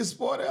the biggest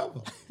sport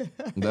ever.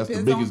 That's the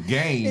Depends biggest on-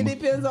 game. It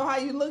depends on how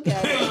you look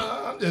at it.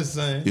 I'm just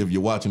saying. If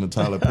you're watching a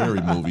Tyler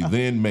Perry movie,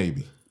 then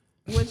maybe.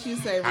 What you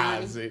say, I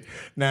Ronnie? see.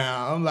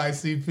 Now I'm like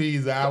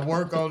CP's. I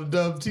work on the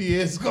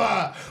WTS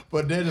squad,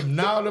 but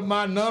none of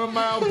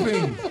my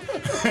opinion.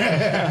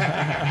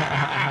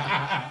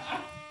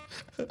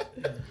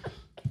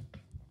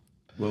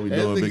 What we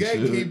That's doing, the Big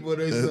Suge? gatekeeper,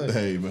 they say.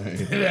 Hey,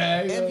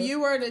 man. If you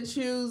were to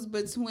choose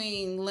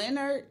between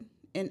Leonard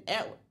and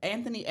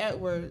Anthony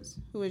Edwards,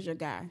 who is your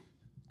guy?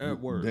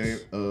 Edwards.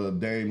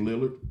 Dame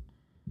Lillard.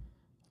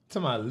 To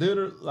my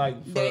litter,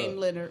 like for, Dame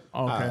Leonard.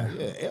 Okay.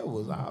 yeah, it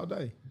was all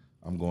day.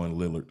 I'm going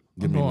Lillard.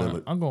 Give me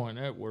Lillard. I'm going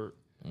Edward.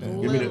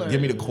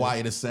 Give me the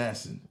quiet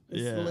assassin.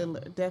 It's Yeah.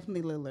 Lillard,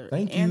 definitely Lillard.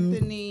 Thank you.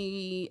 Anthony.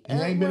 He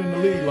ain't been in the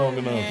league long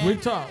enough. We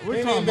talking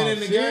ain't been about in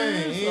the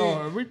game. serious, He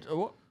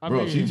or I Bro,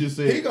 mean, she just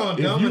said he gonna if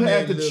you dominate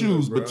had to Lillard,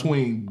 choose bro.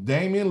 between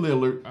Damian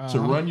Lillard to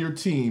run your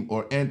team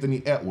or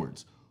Anthony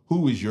Edwards,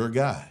 who is your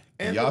guy?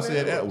 And y'all Anthony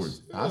said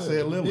Edwards. Edwards. I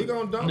said He Lillard.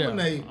 gonna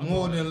dominate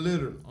more than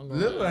Lillard.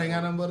 Lillard ain't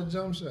got nothing but a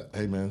jump shot.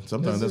 Hey man,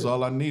 sometimes that's That's it.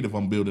 all I need if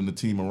I'm building a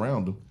team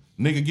around him.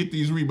 Nigga, get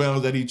these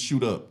rebounds that he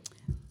shoot up.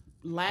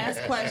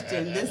 Last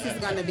question. This is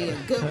going to be a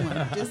good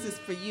one. This is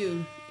for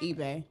you,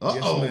 eBay.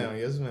 Uh-oh.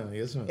 Yes,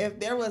 ma'am. If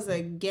there was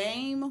a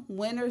game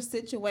winner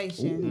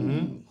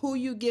situation, who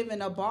you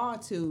giving a ball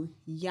to,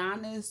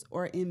 Giannis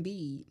or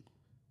Embiid?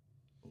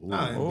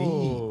 Nah,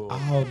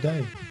 Embiid all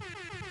day.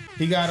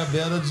 He got a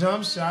better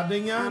jump shot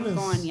than Giannis. I'm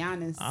going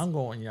Giannis. I'm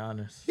going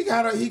Giannis.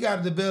 He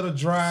got the better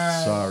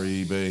drive.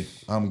 Sorry, eBay.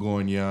 I'm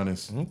going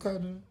Giannis. Okay,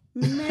 then.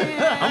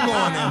 Man. I'm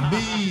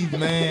going Embiid,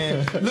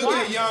 man. Look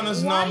Why- at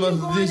Giannis' why you numbers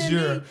going this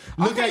year. Embiid?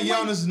 Look Okay, at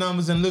Giannis'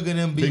 numbers and look at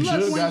Embiid. Big Look,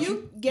 Suge when got you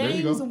you. There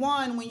you games go.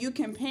 won, when you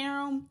compare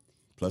them,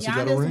 Plus he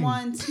got a Giannis ring.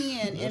 won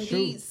 10, That's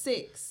Embiid true.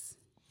 6.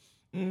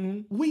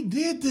 We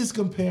did this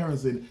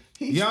comparison.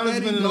 He's Giannis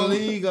steady been in the going-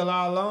 league a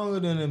lot longer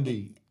than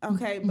Embiid.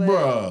 Okay, but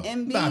Bruh,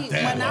 Embiid, not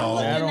that when I'm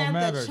long. That looking don't at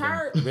matter, the though.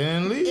 chart, Been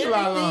in the league a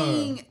lot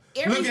longer.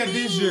 everything Look at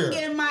this year.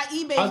 in my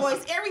eBay I-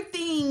 voice,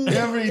 everything is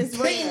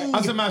Everything. red.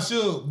 I said, my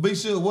Suge, Big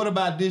Suge, what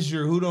about this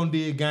year? Who don't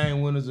did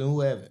game winners and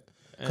who haven't?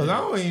 Because I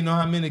don't even know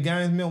how many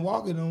games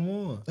Milwaukee done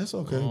won. That's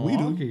okay. We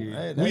do.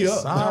 Hey, We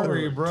that's up.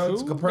 sorry, bro.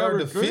 Two, Compared to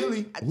number three.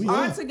 Philly, We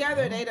up.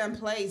 Altogether, they done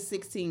played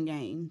 16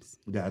 games.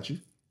 Got you.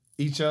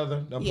 each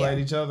other, done Yeah. played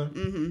each other.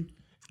 Mm-hmm.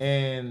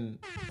 And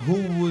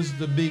who was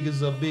the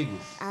biggest of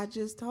biggest? I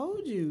just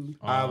told you.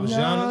 I was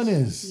Giannis.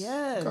 Giannis.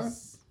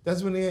 Yes.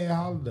 That's when he had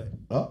Holiday.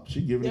 Oh,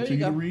 she giving There it to you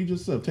you to go. read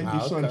yourself. Take your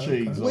Okay,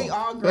 sunshades okay. off. We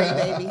all great,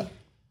 baby.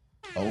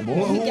 Oh Who,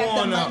 boy.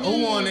 got the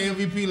who won the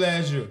money. MVP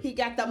last year? He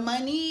got the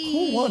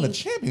money. Who won the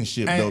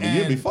championship And- though? The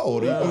year and-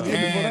 before. The year before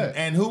that.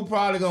 And who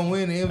probably gonna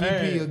win the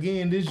MVP Hey.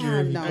 again this year?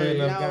 I if he don't play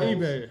enough know.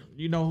 games? eBay.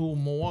 You know who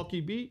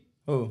Milwaukee beat?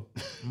 Who?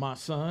 My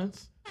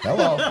Suns.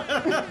 Hello.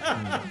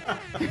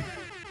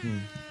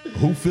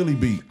 Who Philly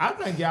beat? I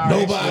think y'all.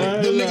 Nobody.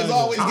 actually- Them niggas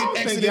always I get don't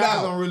think exited y'all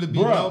out. gonna really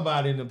beat Bruh.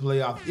 nobody in the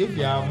playoffs if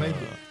y'all make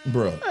it.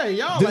 Bruh. Hey,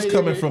 y'all This ain't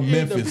coming even from in the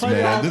Memphis,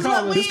 playoff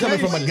man. This coming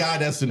from a conversation. guy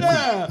that's in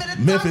Yeah.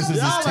 Memphis is his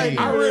Y'all ain't team.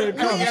 I really-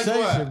 Guess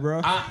conversation, what?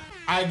 bro.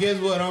 I guess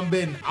what? I'm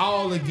betting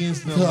all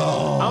against them.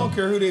 I don't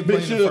care who they play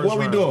Big in the Suge, first what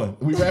we round. doing?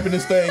 We wrapping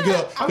this thing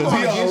up I'm because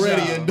he going against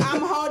already y'all. in.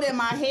 I'm holding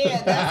my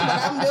head.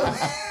 That's what I'm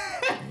doing.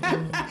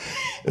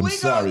 I'm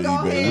sorry,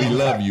 gonna go man. ahead. We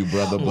love you,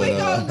 brother, We but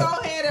gonna go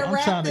ahead and I'm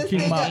wrap trying to this keep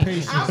thing my up.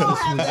 patience I'm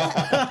gonna this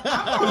have to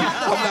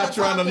I'm not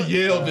trying to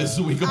yell this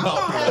week I'm about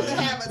gonna have to that.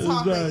 have a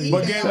talk with Exactly.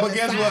 But Ethan on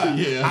guess the what? side.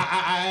 Yeah.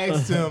 I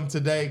asked him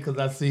today because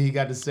I see he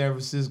got the San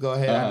Francisco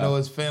hat. I know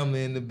his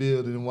family in the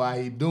building and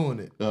why he doing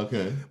it.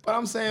 Okay. But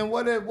I'm saying,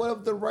 what if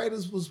the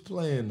Raiders was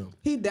playing them?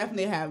 He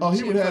definitely have. Oh, he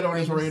cheer would for have the on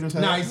his Raiders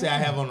hat. Now he said I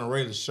have on a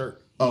Raiders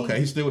shirt. Okay,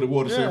 he still would have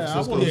wore the San Yeah, I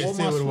Francisco. would've Yeah, wore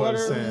still my would've worn the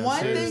sweater. San- One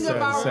San- thing San-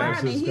 about San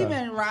Rodney, he Francisco.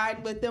 been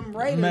riding with them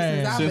Raiders Man.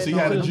 since I've Since been he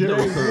had a knowing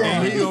Jero him. curl.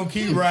 And he gonna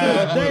keep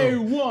riding. Day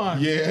with them.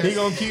 one. Yeah. He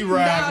gonna keep Now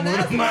riding with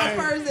that's them. one man.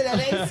 person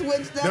that ain't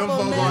switched up Them on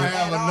folks them gonna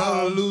have at all.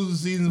 another losing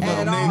season for the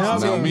At next all.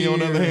 2 Now me on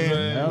the other years,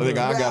 hand, man. I think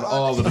I got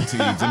all of the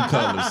teams and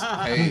colors.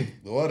 Hey,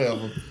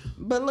 whatever.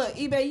 But look,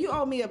 eBay, you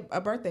owe me a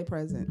birthday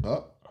present.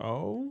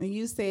 Oh. And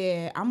you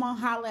said, I'm gonna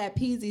holler at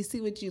Peasy,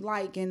 see what you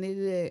like, and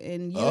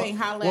you ain't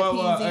holler at Well,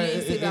 Peasy, you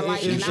ain't see what I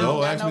like, and I Show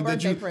don't got asked no me that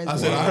birthday you. present. I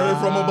said I heard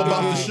from him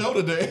about the show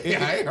today.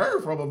 I ain't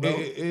heard from him though.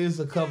 It is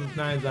a couple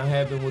things that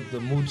happened with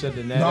the mooch at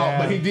the net. No,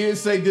 but he did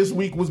say this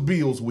week was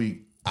Bill's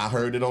week. I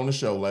heard it on the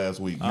show last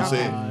week. You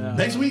said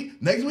next week,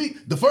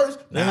 the first.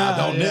 Nah,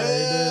 don't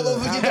never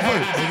forget the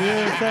first. He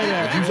didn't say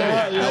that. What you say?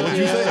 That's what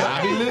you said.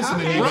 I be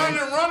listening.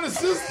 Run the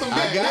system.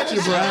 I got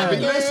you, bro. I be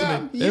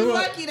listening. You was-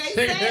 lucky they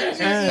saved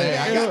you. Hey,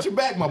 I eBay. got your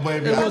back, my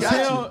baby. It I was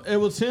got him. It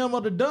was him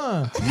or the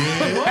Dunn.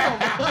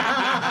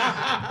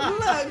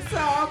 Look,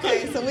 so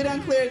okay, so we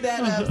done cleared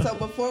that up. So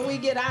before we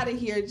get out of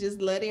here,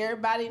 just let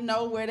everybody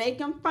know where they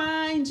can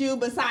find you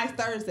besides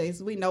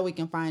Thursdays. We know we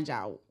can find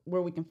y'all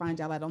where we can find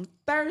y'all at on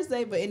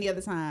Thursday, but any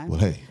other time. Well,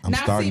 hey, I'm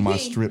now, starting my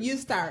CP, strip. You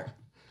start.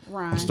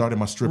 Ryan. I'm starting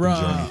my stripping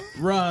journey.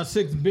 Run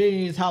 6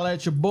 beans. Holla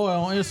at your boy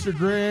on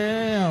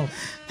Instagram.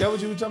 That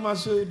what you were talking about,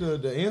 Sue? The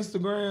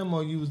Instagram,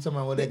 or you was talking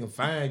about where they can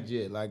find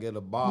you, like at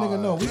a bar? Nigga,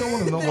 no, we don't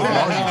want to know what I'm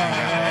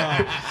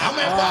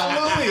at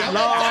Taco Louie. I'm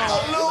at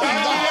Taco Louie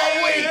the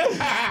whole week.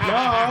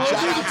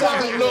 Shout out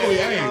Taco Louie.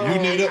 Hey, you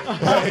need a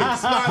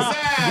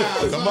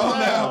sponsor. Come on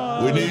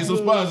now. We need some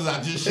sponsors.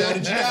 I just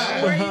shouted you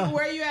out.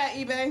 Where you at,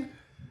 eBay?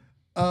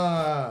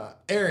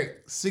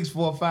 Eric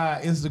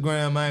 645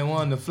 Instagram. I ain't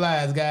one of the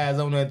flies guys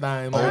on that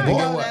thing. Man. Oh, I boy.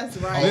 know that's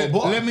right. Oh,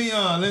 boy. Let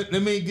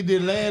me get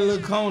this last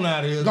little cone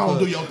out of here. Go on, 'cause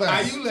do your thing.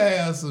 I usually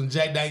have some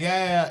Jack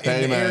Daniel in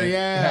Hey, the man.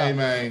 area. Hey,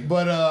 man.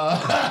 But I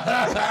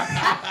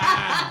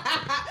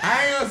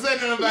ain't gonna say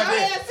nothing Go about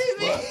ahead, that.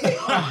 CP.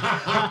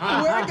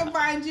 Where I can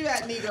find you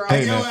at, Negro?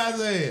 Hey, You know man. what I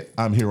said?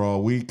 I'm here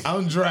all week.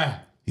 I'm dry.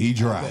 He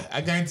dry.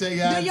 I can't tell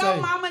you how Do to your say.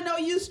 mama know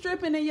you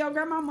stripping and your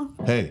grandmama?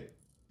 Hey,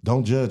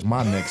 Don't judge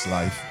my next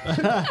life.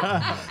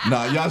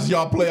 Nah,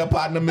 y'all player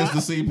partner, Mr.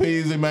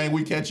 CPZ, man.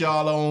 We catch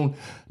y'all on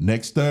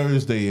next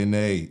Thursday. And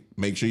hey,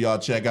 make sure y'all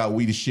check out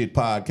We the Shit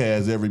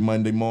podcast every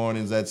Monday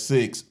mornings at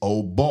 6.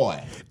 Oh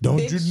boy. Don't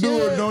Big you do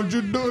Suge. it. Don't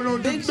you do it.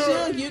 Don't you Big do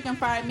it. Suge, you can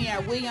find me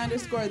at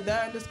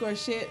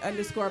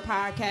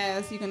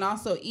we_the_shit_podcast. You can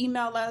also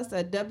email us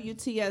at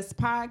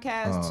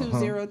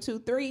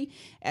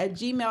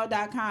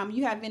WTSpodcast2023@gmail.com.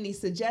 You have any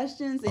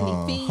suggestions,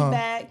 any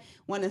feedback,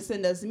 want to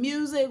send us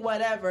music,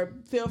 whatever,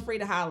 feel free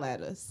to holler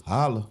at us.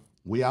 Holla.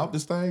 We out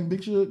this thing,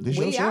 Big Suge? This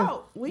your We show?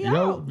 out. We Yo,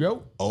 out.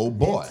 yo. Oh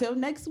boy. Until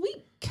next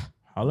week.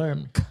 Holler at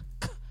me.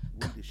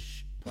 We the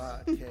shit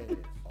podcast.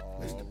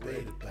 Let's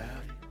debate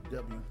about it.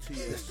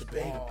 WTS. Let's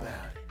debate about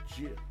it.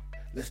 Yeah.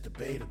 Let's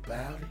debate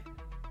about it.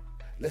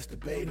 Let's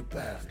debate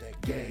about it.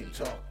 That game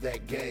talk.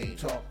 That game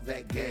talk.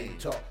 That game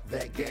talk.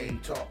 That game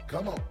talk.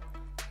 Come on.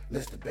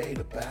 Let's debate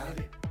about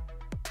it.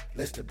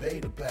 Let's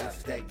debate about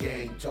it. That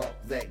game talk.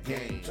 That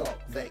game talk.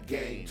 That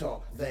game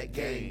talk. That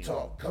game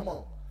talk. Come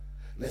on.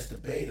 Let's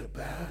debate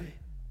about it.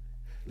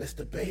 Let's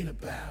debate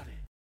about it.